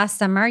pre-seed round last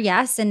summer,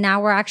 yes, and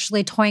now we're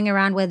actually toying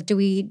around with, do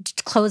we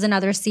close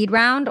another seed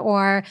round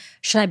or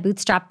should I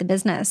bootstrap the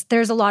business?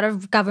 There's a lot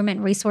of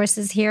government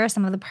resources here,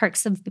 some of the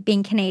perks of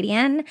being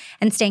Canadian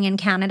and staying in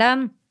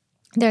Canada.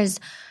 There's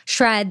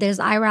SHRED, there's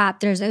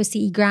IRAP, there's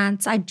OCE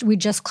grants. We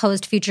just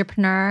closed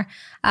Futurepreneur,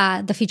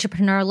 the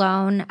Futurepreneur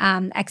loan.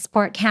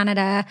 Export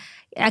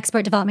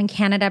Development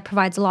Canada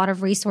provides a lot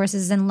of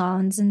resources and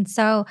loans. And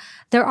so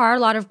there are a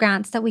lot of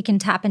grants that we can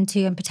tap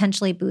into and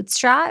potentially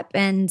bootstrap.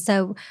 And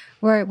so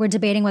we're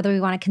debating whether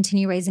we want to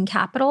continue raising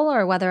capital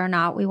or whether or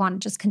not we want to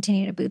just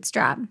continue to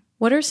bootstrap.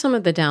 What are some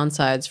of the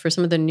downsides for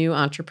some of the new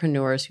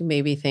entrepreneurs who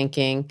may be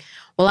thinking,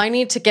 well, I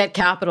need to get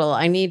capital,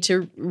 I need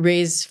to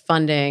raise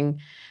funding?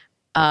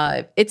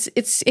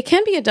 It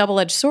can be a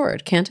double-edged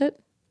sword, can't it?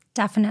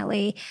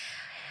 Definitely.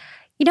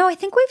 I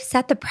think we've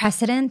set the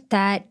precedent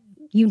that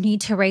you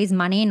need to raise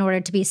money in order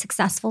to be a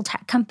successful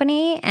tech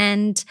company.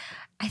 And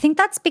I think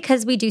that's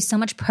because we do so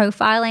much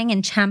profiling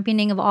and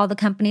championing of all the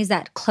companies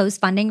that close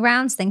funding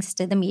rounds thanks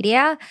to the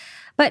media.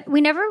 But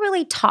we never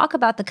really talk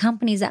about the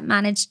companies that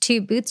managed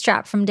to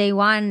bootstrap from day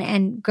one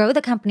and grow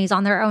the companies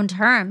on their own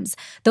terms.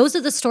 Those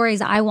are the stories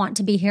I want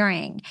to be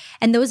hearing.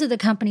 And those are the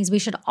companies we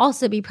should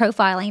also be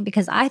profiling,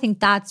 because I think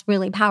that's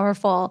really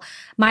powerful.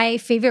 One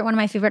of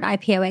my favorite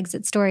IPO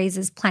exit stories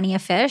is Plenty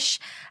of Fish.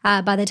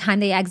 By the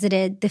time they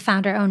exited, the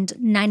founder owned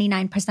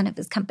 99% of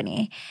this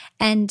company.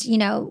 And,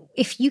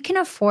 if you can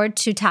afford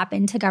to tap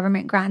into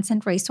government grants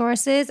and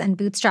resources and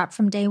bootstrap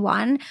from day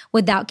one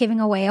without giving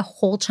away a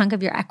whole chunk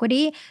of your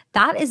equity,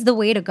 that is the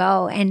way to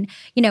go. And,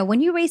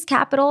 when you raise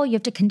capital, you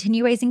have to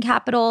continue raising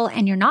capital,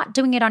 and you're not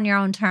doing it on your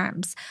own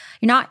terms.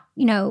 You're not,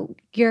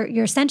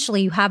 you're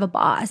essentially, you have a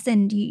boss,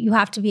 and you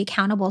have to be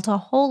accountable to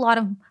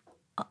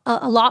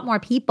a lot more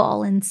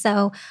people. And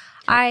so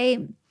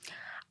I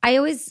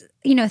always,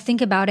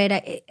 think about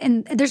it,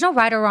 and there's no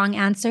right or wrong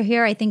answer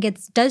here. I think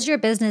it's, does your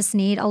business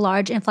need a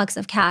large influx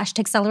of cash to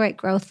accelerate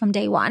growth from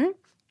day one?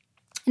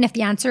 And if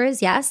the answer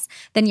is yes,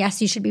 then yes,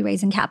 you should be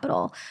raising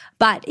capital.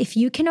 But if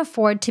you can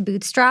afford to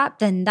bootstrap,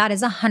 then that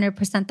is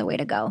 100% the way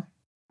to go.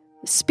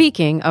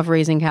 Speaking of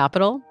raising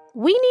capital,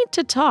 we need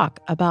to talk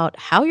about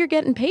how you're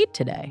getting paid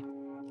today.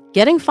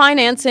 Getting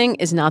financing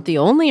is not the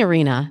only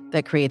arena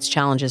that creates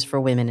challenges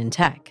for women in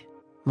tech.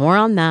 More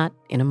on that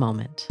in a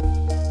moment.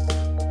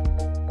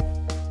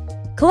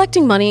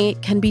 Collecting money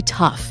can be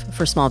tough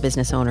for small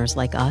business owners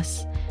like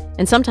us.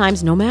 And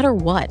sometimes, no matter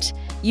what,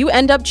 you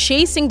end up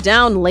chasing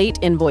down late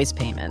invoice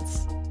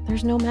payments.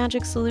 There's no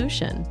magic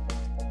solution.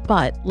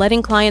 But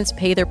letting clients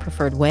pay their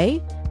preferred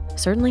way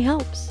certainly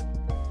helps.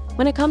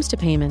 When it comes to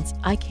payments,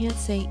 I can't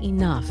say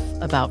enough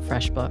about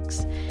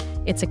FreshBooks.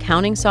 Its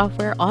accounting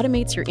software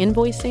automates your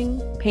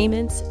invoicing,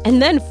 payments,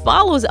 and then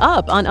follows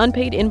up on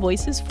unpaid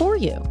invoices for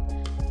you.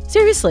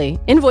 Seriously,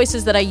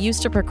 invoices that I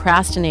used to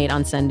procrastinate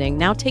on sending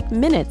now take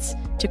minutes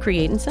to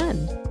create and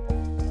send.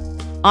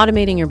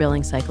 Automating your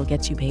billing cycle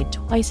gets you paid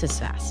twice as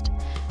fast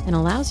and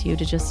allows you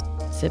to just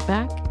sit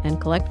back and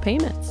collect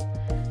payments.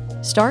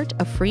 Start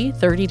a free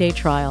 30-day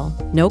trial,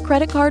 no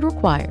credit card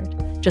required.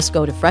 Just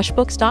go to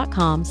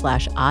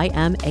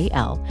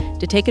freshbooks.com/IMAL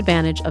to take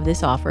advantage of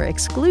this offer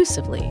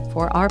exclusively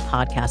for our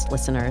podcast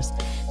listeners.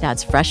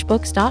 That's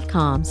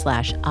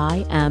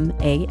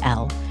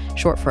freshbooks.com/IMAL,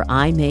 short for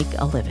I Make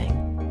a Living.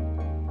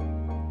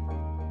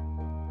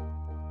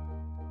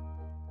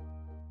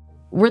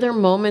 Were there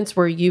moments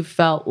where you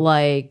felt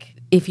like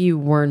if you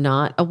were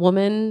not a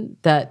woman,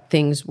 that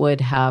things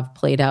would have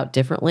played out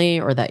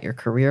differently, or that your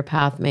career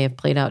path may have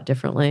played out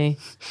differently?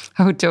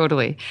 Oh,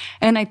 totally.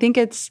 And I think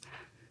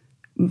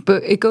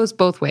but it goes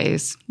both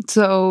ways.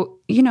 So,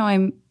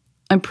 I'm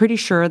pretty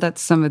sure that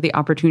some of the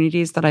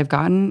opportunities that I have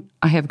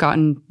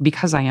gotten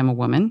because I am a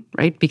woman,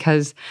 right?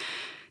 Because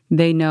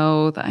they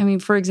know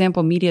that, for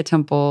example, Media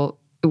Temple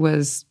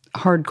was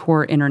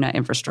hardcore internet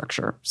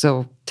infrastructure.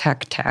 So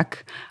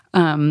tech.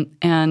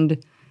 And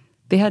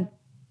they had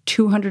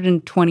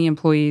 220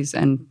 employees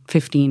and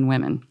 15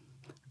 women.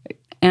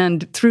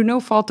 And through no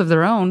fault of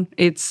their own,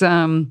 it's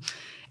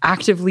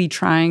actively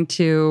trying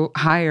to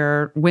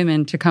hire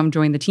women to come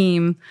join the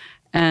team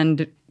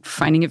and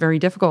finding it very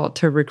difficult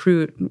to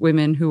recruit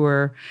women who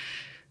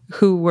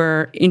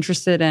were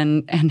interested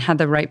and had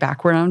the right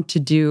background to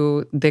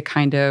do the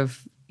kind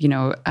of,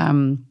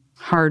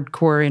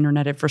 hardcore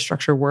internet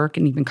infrastructure work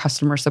and even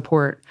customer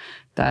support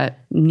that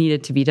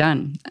needed to be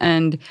done.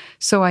 And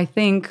so I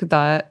think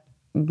that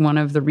one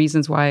of the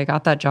reasons why I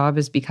got that job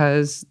is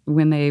because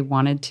when they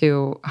wanted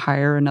to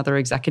hire another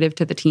executive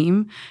to the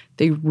team,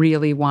 they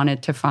really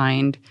wanted to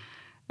find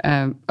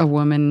a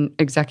woman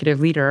executive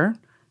leader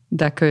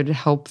that could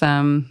help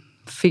them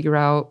figure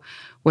out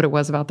what it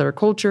was about their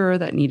culture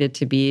that needed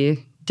to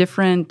be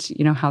different,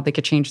 how they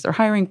could change their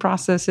hiring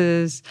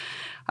processes.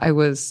 I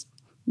was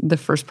the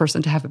first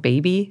person to have a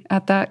baby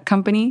at that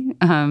company.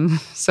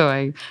 So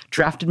I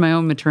drafted my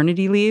own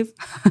maternity leave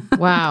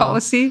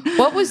policy.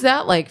 What was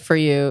that like for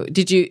you?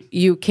 Did you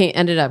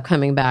ended up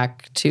coming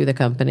back to the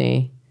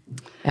company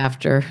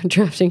after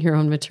drafting your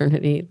own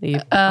maternity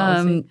leave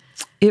policy?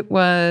 It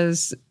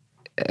was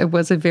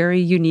a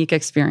very unique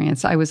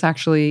experience. I was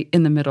actually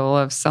in the middle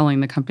of selling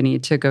the company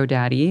to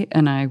GoDaddy,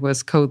 and I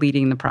was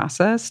co-leading the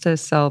process to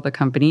sell the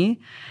company.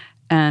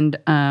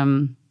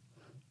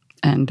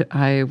 And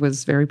I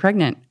was very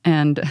pregnant.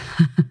 And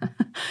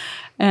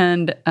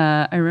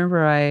I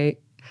remember I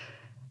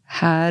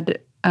had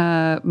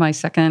my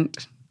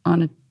second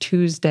on a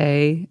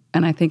Tuesday,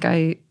 and I think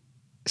I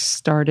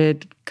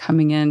started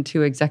coming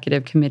into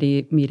executive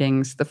committee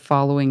meetings the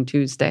following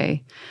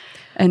Tuesday.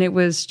 And it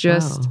was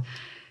just,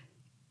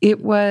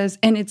 it was,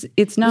 and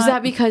it's not. Was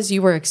that because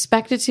you were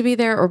expected to be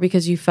there, or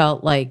because you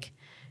felt like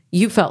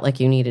you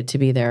needed to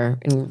be there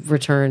in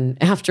return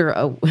after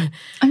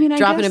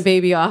dropping a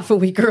baby off a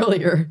week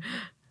earlier?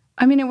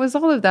 It was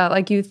all of that.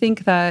 Like, you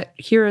think that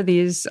here are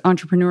these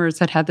entrepreneurs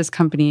that had this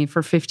company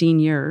for 15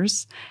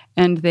 years,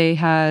 and they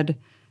had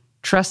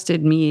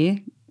trusted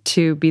me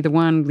to be the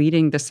one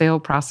leading the sale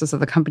process of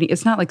the company.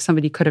 It's not like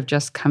somebody could have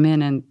just come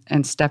in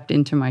and stepped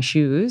into my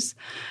shoes.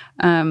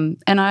 And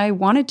I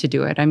wanted to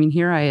do it.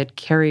 Here I had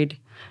carried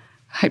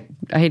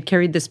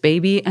this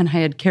baby, and I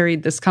had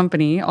carried this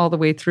company all the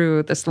way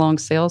through this long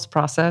sales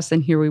process,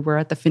 and here we were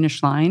at the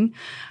finish line.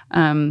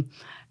 And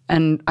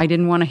I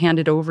didn't want to hand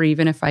it over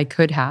even if I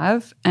could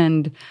have.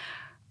 And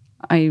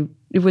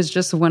it was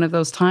just one of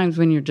those times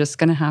when you're just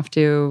going to have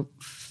to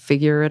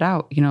figure it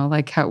out,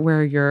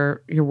 where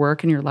your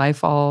work and your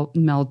life all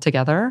meld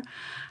together.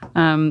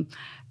 And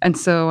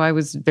so I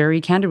was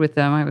very candid with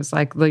them. I was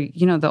like,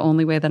 the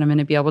only way that I'm going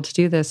to be able to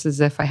do this is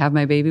if I have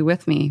my baby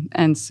with me.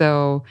 And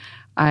so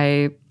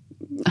I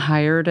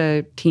hired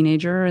a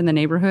teenager in the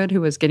neighborhood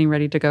who was getting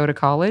ready to go to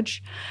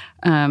college.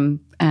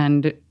 And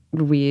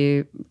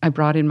I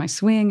brought in my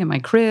swing and my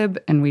crib,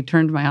 and we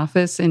turned my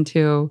office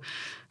into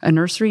a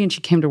nursery, and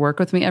she came to work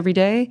with me every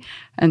day.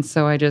 And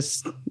so I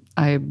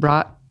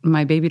brought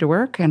my baby to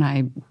work, and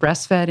I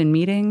breastfed in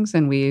meetings,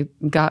 and we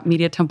got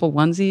Media Temple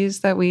onesies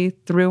that we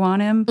threw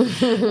on him.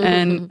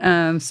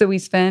 And so we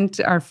spent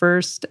our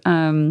first...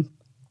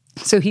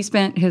 So he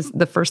spent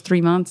the first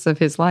 3 months of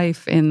his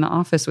life in the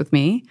office with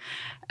me.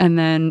 And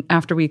then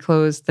after we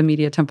closed the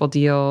Media Temple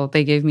deal,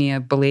 they gave me a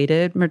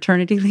belated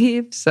maternity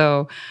leave.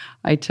 So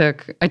I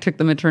took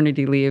the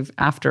maternity leave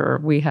after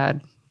we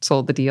had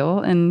sold the deal.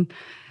 And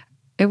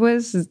it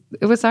was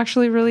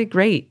actually really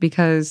great,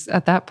 because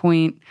at that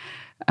point,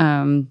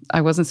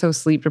 I wasn't so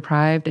sleep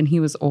deprived, and he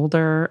was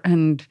older,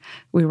 and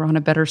we were on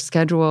a better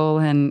schedule.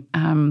 And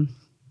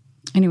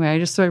anyway, I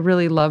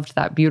really loved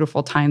that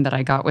beautiful time that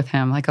I got with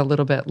him, like a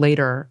little bit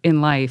later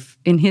in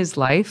his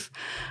life.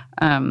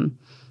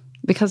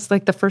 Because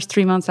like the first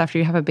 3 months after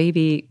you have a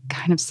baby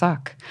kind of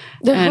suck.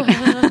 And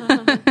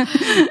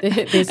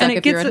They suck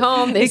if you're at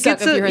home. They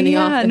suck if you're in the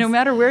office. No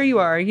matter where you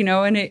are,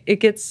 and it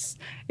gets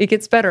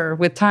better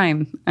with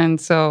time. And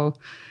so,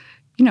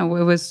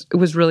 it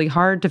was really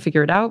hard to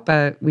figure it out,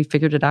 but we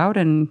figured it out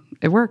and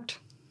it worked.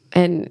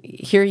 And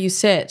here you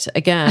sit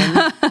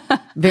again,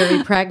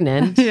 very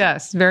pregnant.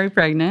 Yes, very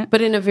pregnant.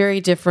 But in a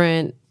very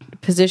different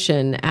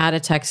position at a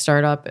tech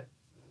startup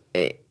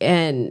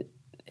and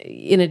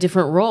in a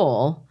different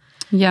role.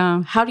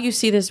 Yeah. How do you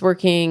see this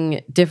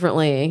working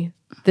differently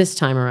this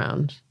time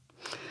around?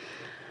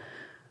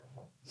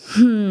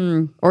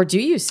 Or do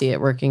you see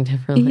it working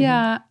differently?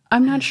 Yeah,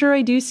 I'm not sure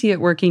I do see it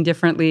working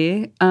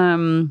differently.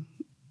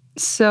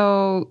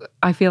 So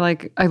I feel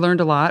like I learned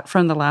a lot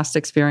from the last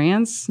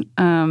experience.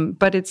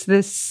 But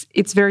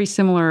it's very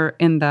similar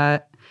in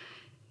that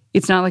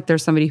it's not like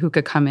there's somebody who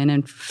could come in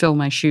and fill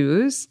my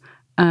shoes.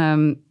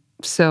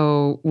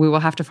 So we will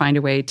have to find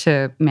a way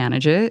to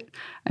manage it.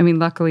 I mean,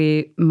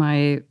 luckily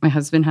my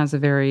husband has a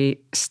very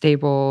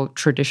stable,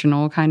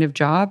 traditional kind of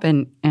job,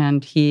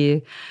 and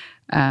he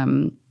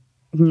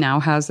now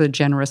has a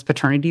generous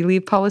paternity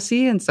leave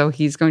policy, and so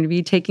he's going to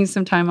be taking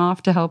some time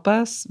off to help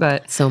us.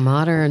 But so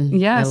modern.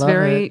 Yeah, it's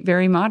very,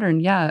 very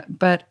modern. Yeah.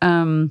 But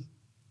I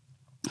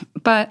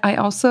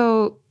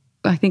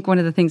think one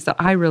of the things that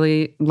I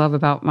really love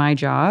about my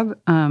job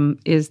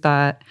is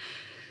that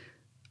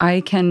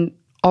I can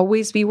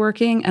always be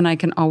working and I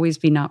can always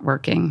be not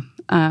working.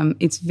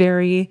 It's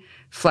very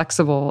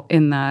flexible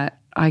in that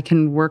I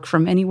can work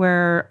from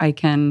anywhere. I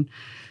can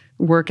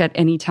work at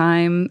any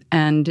time,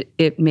 and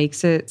it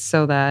makes it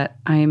so that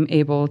I'm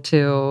able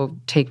to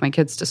take my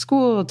kids to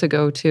school, to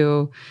go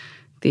to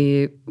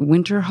the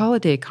winter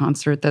holiday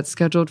concert that's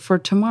scheduled for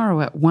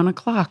tomorrow at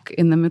 1:00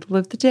 in the middle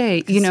of the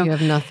day. You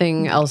have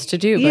nothing else to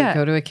do but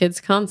go to a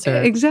kid's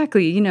concert.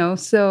 Exactly.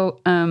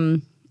 So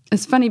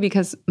it's funny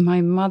because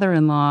my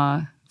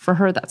mother-in-law, for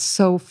her, that's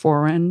so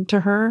foreign to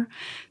her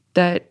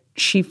that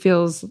she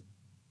feels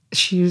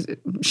she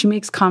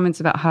makes comments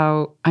about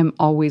how I'm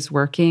always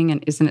working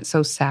and isn't it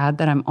so sad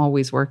that I'm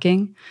always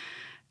working?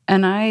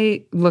 And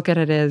I look at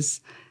it as,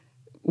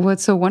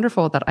 what's so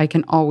wonderful that I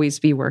can always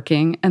be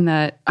working and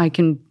that I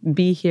can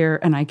be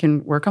here and I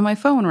can work on my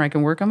phone or I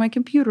can work on my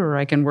computer or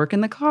I can work in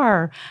the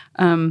car.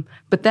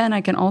 But then I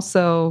can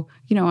also,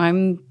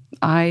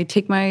 I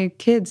take my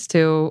kids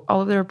to all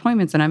of their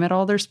appointments and I'm at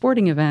all their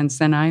sporting events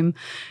and I'm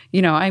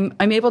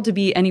able to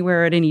be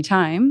anywhere at any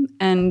time.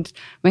 And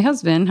my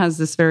husband has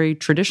this very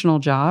traditional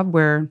job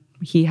where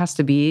he has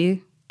to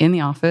be in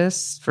the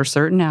office for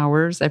certain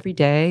hours every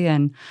day.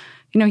 And,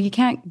 he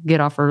can't get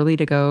off early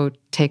to go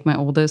take my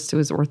oldest to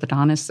his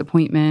orthodontist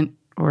appointment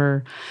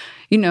or,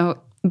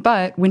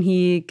 but when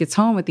he gets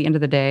home at the end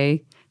of the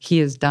day, he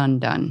is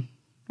done,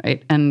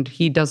 right? And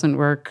he doesn't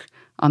work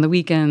on the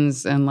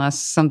weekends unless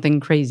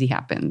something crazy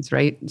happens,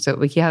 right? So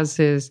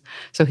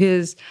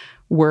his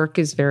work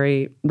is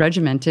very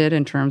regimented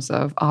in terms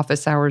of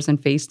office hours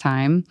and face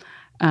time.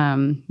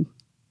 And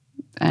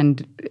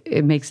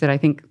it makes it, I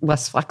think,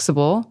 less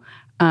flexible.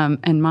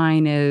 And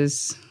mine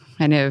is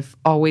kind of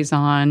always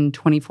on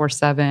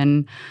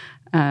 24/7.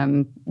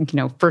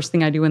 First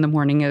thing I do in the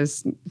morning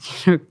is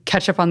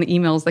catch up on the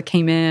emails that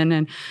came in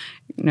and,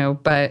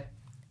 but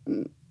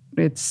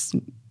it's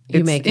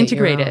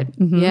integrated.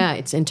 Mm-hmm. Yeah,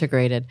 it's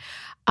integrated.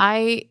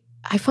 I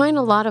find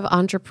a lot of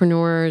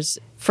entrepreneurs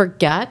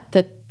forget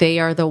that they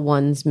are the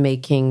ones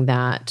making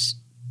that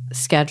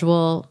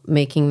schedule,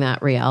 making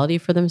that reality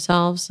for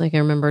themselves. Like I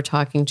remember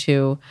talking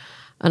to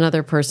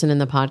another person in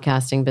the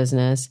podcasting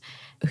business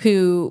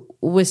who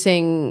was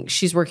saying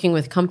she's working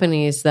with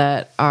companies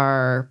that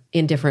are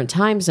in different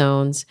time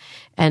zones.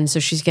 And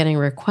so she's getting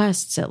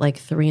requests at like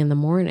 3 a.m.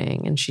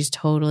 and she's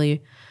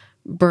totally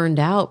burned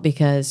out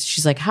because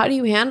she's like, how do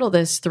you handle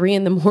this 3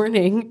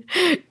 a.m.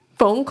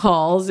 phone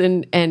calls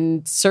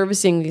and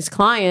servicing these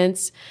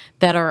clients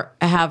that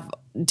have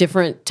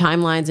different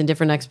timelines and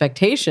different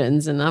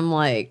expectations? And I'm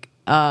like,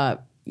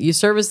 you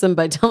service them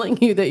by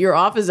telling you that your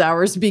office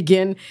hours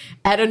begin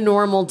at a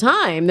normal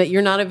time, that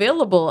you're not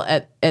available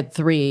at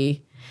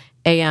 3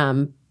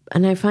 a.m.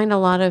 And I find a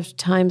lot of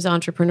times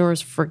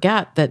entrepreneurs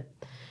forget that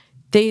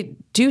they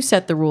do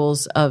set the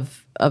rules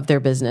of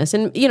their business.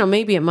 And,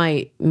 maybe it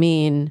might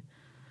mean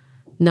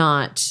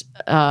not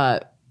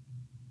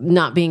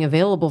being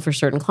available for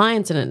certain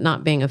clients and it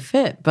not being a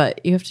fit,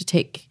 but you have to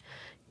take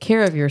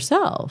care of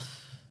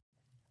yourself.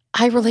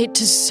 I relate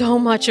to so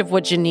much of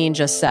what Janine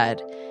just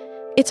said.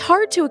 It's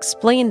hard to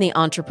explain the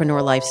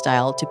entrepreneur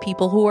lifestyle to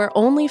people who are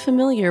only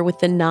familiar with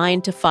the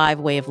 9-to-5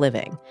 way of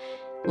living.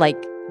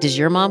 Like, does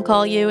your mom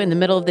call you in the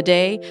middle of the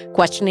day,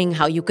 questioning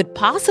how you could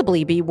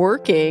possibly be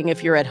working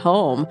if you're at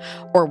home,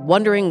 or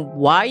wondering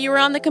why you're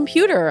on the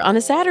computer on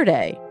a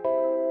Saturday?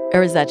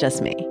 Or is that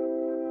just me?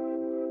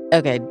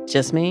 Okay,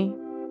 just me?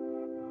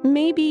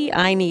 Maybe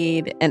I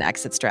need an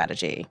exit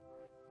strategy.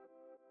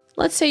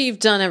 Let's say you've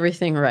done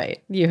everything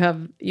right. You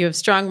have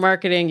strong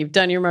marketing, you've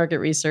done your market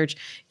research,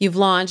 you've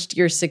launched,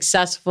 you're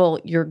successful,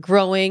 you're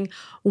growing.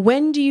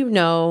 When do you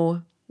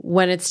know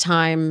when it's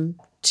time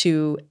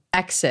to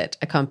exit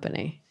a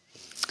company?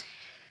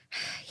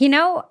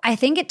 I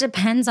think it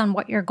depends on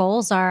what your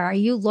goals are. Are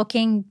you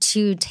looking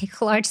to take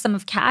a large sum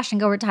of cash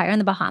and go retire in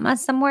the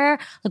Bahamas somewhere?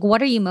 Like,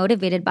 what are you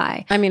motivated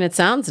by? I mean, it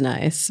sounds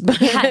nice, but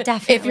Yeah,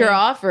 definitely. if you're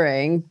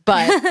offering,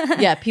 but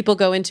yeah, people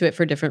go into it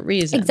for different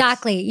reasons.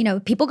 Exactly.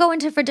 People go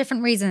into it for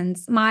different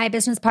reasons. My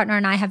business partner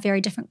and I have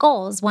very different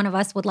goals. One of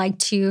us would like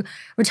to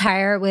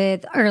retire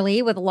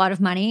early with a lot of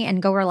money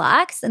and go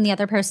relax. And the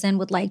other person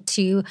would like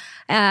to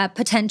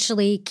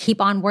potentially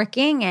keep on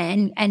working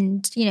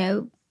and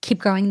keep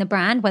growing the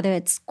brand, whether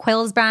it's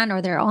Quill's brand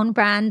or their own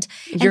brand.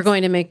 You're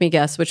going to make me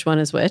guess which one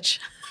is which.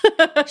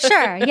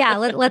 Sure. Yeah.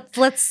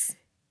 Let's.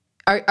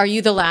 Are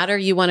you the latter?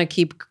 You want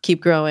to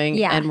keep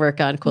growing and work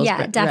on Quill's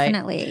brand? Yeah,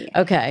 definitely.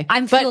 Right? Okay.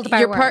 I'm fueled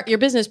by work. Your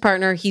business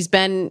partner, he's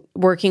been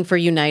working for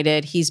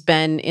United. He's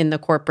been in the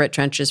corporate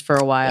trenches for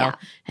a while,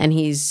 and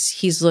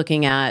he's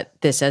looking at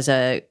this as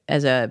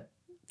a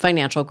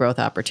financial growth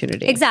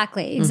opportunity.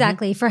 Exactly.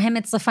 Mm-hmm. For him,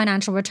 it's a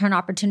financial return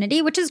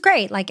opportunity, which is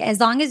great. Like, as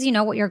long as you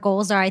know what your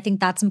goals are, I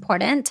think that's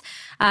important,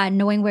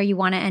 knowing where you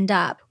want to end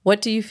up.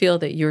 What do you feel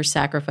that you're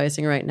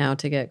sacrificing right now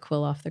to get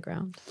Quill off the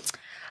ground?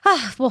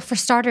 Well, for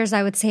starters,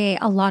 I would say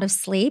a lot of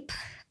sleep,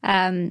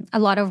 a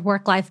lot of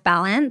work-life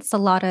balance, a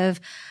lot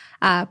of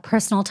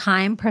personal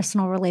time,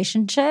 personal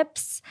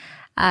relationships.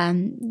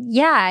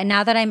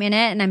 Now that I'm in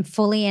it and I'm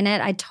fully in it,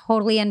 I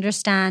totally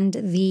understand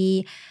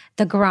the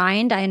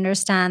grind. I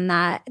understand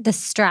that the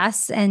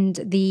stress and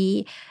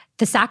the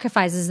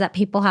sacrifices that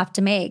people have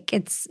to make.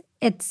 It's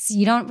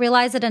you don't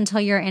realize it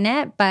until you're in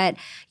it, but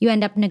you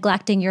end up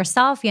neglecting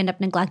yourself. You end up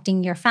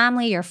neglecting your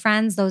family, your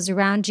friends, those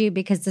around you,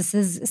 because this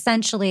is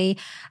essentially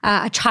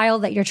a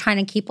child that you're trying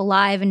to keep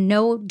alive, and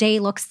no day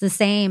looks the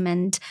same.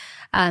 And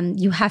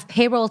you have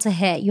payroll to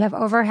hit, you have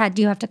overhead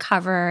you have to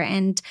cover,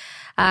 and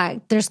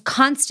there's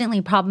constantly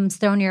problems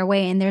thrown your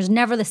way, and there's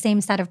never the same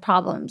set of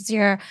problems.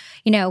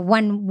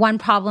 When one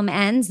problem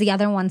ends, the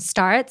other one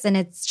starts, and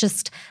it's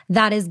just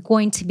that is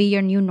going to be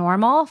your new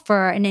normal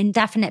for an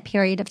indefinite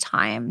period of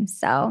time.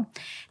 So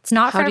it's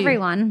not for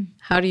everyone.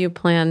 How do you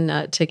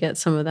plan to get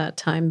some of that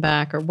time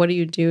back, or what do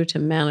you do to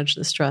manage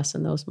the stress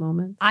in those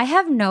moments? I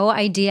have no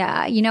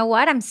idea. You know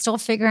what? I'm still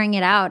figuring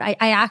it out.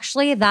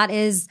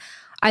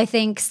 I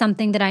think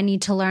something that I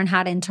need to learn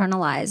how to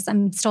internalize.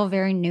 I'm still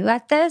very new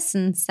at this.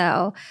 And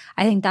so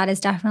I think that is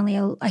definitely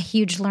a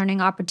huge learning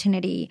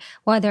opportunity,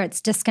 whether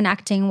it's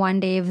disconnecting one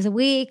day of the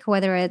week,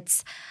 whether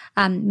it's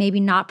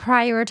maybe not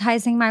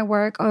prioritizing my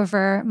work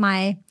over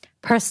my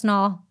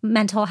personal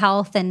mental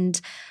health and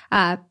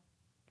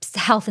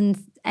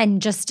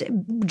and just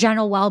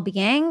general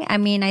well-being. I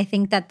mean, I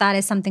think that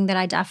is something that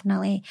I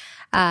definitely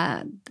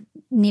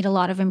need a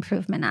lot of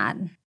improvement at.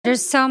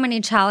 There's so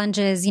many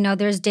challenges.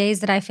 There's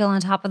days that I feel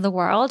on top of the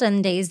world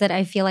and days that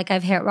I feel like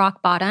I've hit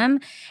rock bottom.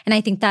 And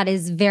I think that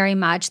is very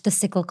much the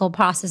cyclical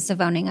process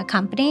of owning a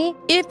company.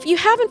 If you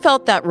haven't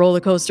felt that roller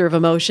coaster of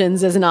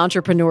emotions as an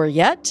entrepreneur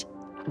yet,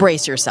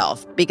 brace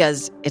yourself,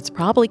 because it's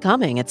probably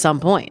coming at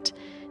some point.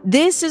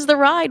 This is the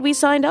ride we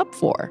signed up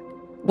for.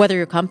 Whether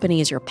your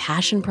company is your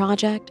passion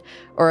project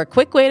or a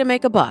quick way to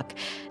make a buck,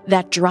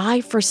 that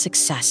drive for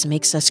success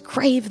makes us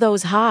crave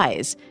those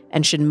highs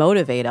and should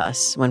motivate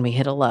us when we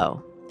hit a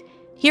low.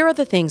 Here are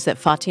the things that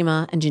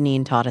Fatima and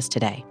Janine taught us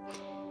today.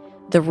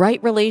 The right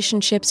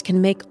relationships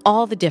can make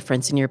all the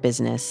difference in your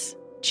business.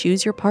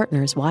 Choose your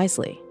partners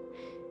wisely.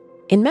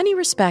 In many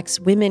respects,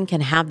 women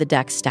can have the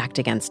deck stacked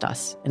against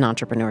us in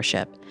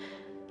entrepreneurship.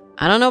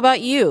 I don't know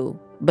about you,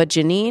 but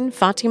Janine,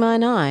 Fatima,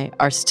 and I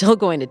are still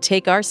going to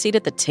take our seat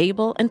at the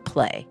table and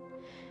play.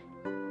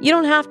 You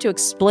don't have to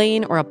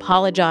explain or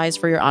apologize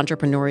for your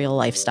entrepreneurial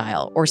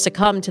lifestyle or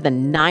succumb to the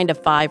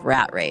 9-to-5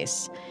 rat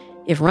race.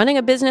 If running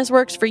a business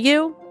works for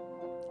you,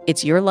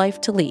 it's your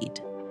life to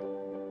lead.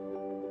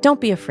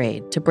 Don't be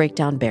afraid to break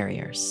down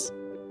barriers.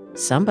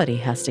 Somebody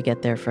has to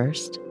get there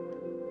first.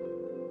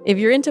 If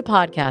you're into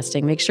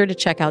podcasting, make sure to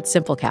check out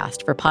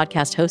Simplecast for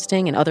podcast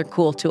hosting and other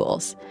cool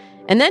tools.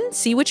 And then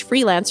see which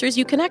freelancers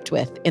you connect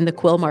with in the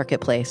Quill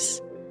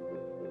marketplace.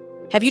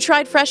 Have you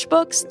tried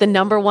FreshBooks, the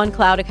 #1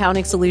 cloud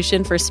accounting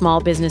solution for small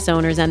business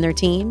owners and their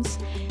teams?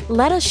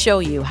 Let us show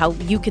you how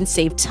you can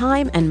save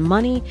time and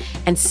money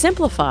and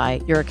simplify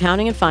your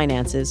accounting and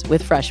finances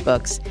with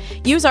FreshBooks.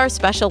 Use our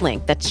special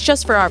link that's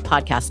just for our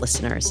podcast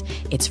listeners.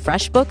 It's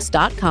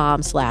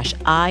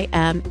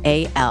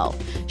freshbooks.com/IMAL,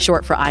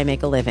 short for I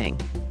Make a Living.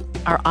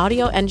 Our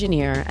audio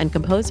engineer and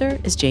composer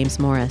is James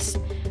Morris.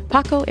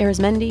 Paco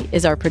Arizmendi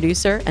is our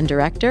producer and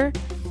director.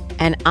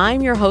 And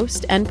I'm your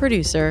host and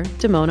producer,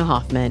 Damona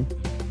Hoffman.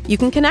 You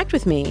can connect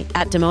with me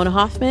at Damona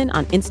Hoffman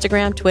on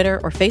Instagram, Twitter,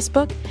 or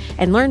Facebook,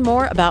 and learn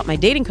more about my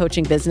dating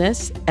coaching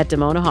business at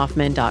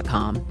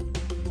damonahoffman.com.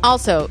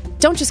 Also,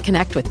 don't just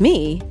connect with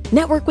me,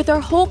 network with our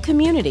whole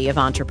community of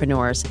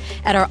entrepreneurs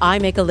at our I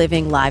Make a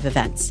Living live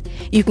events.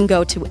 You can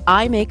go to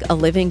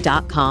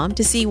imakealiving.com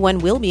to see when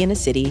we'll be in a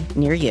city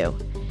near you.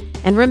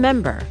 And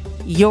remember,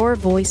 your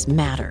voice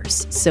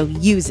matters, so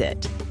use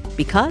it,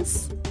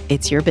 because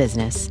it's your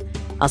business.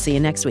 I'll see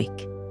you next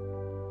week.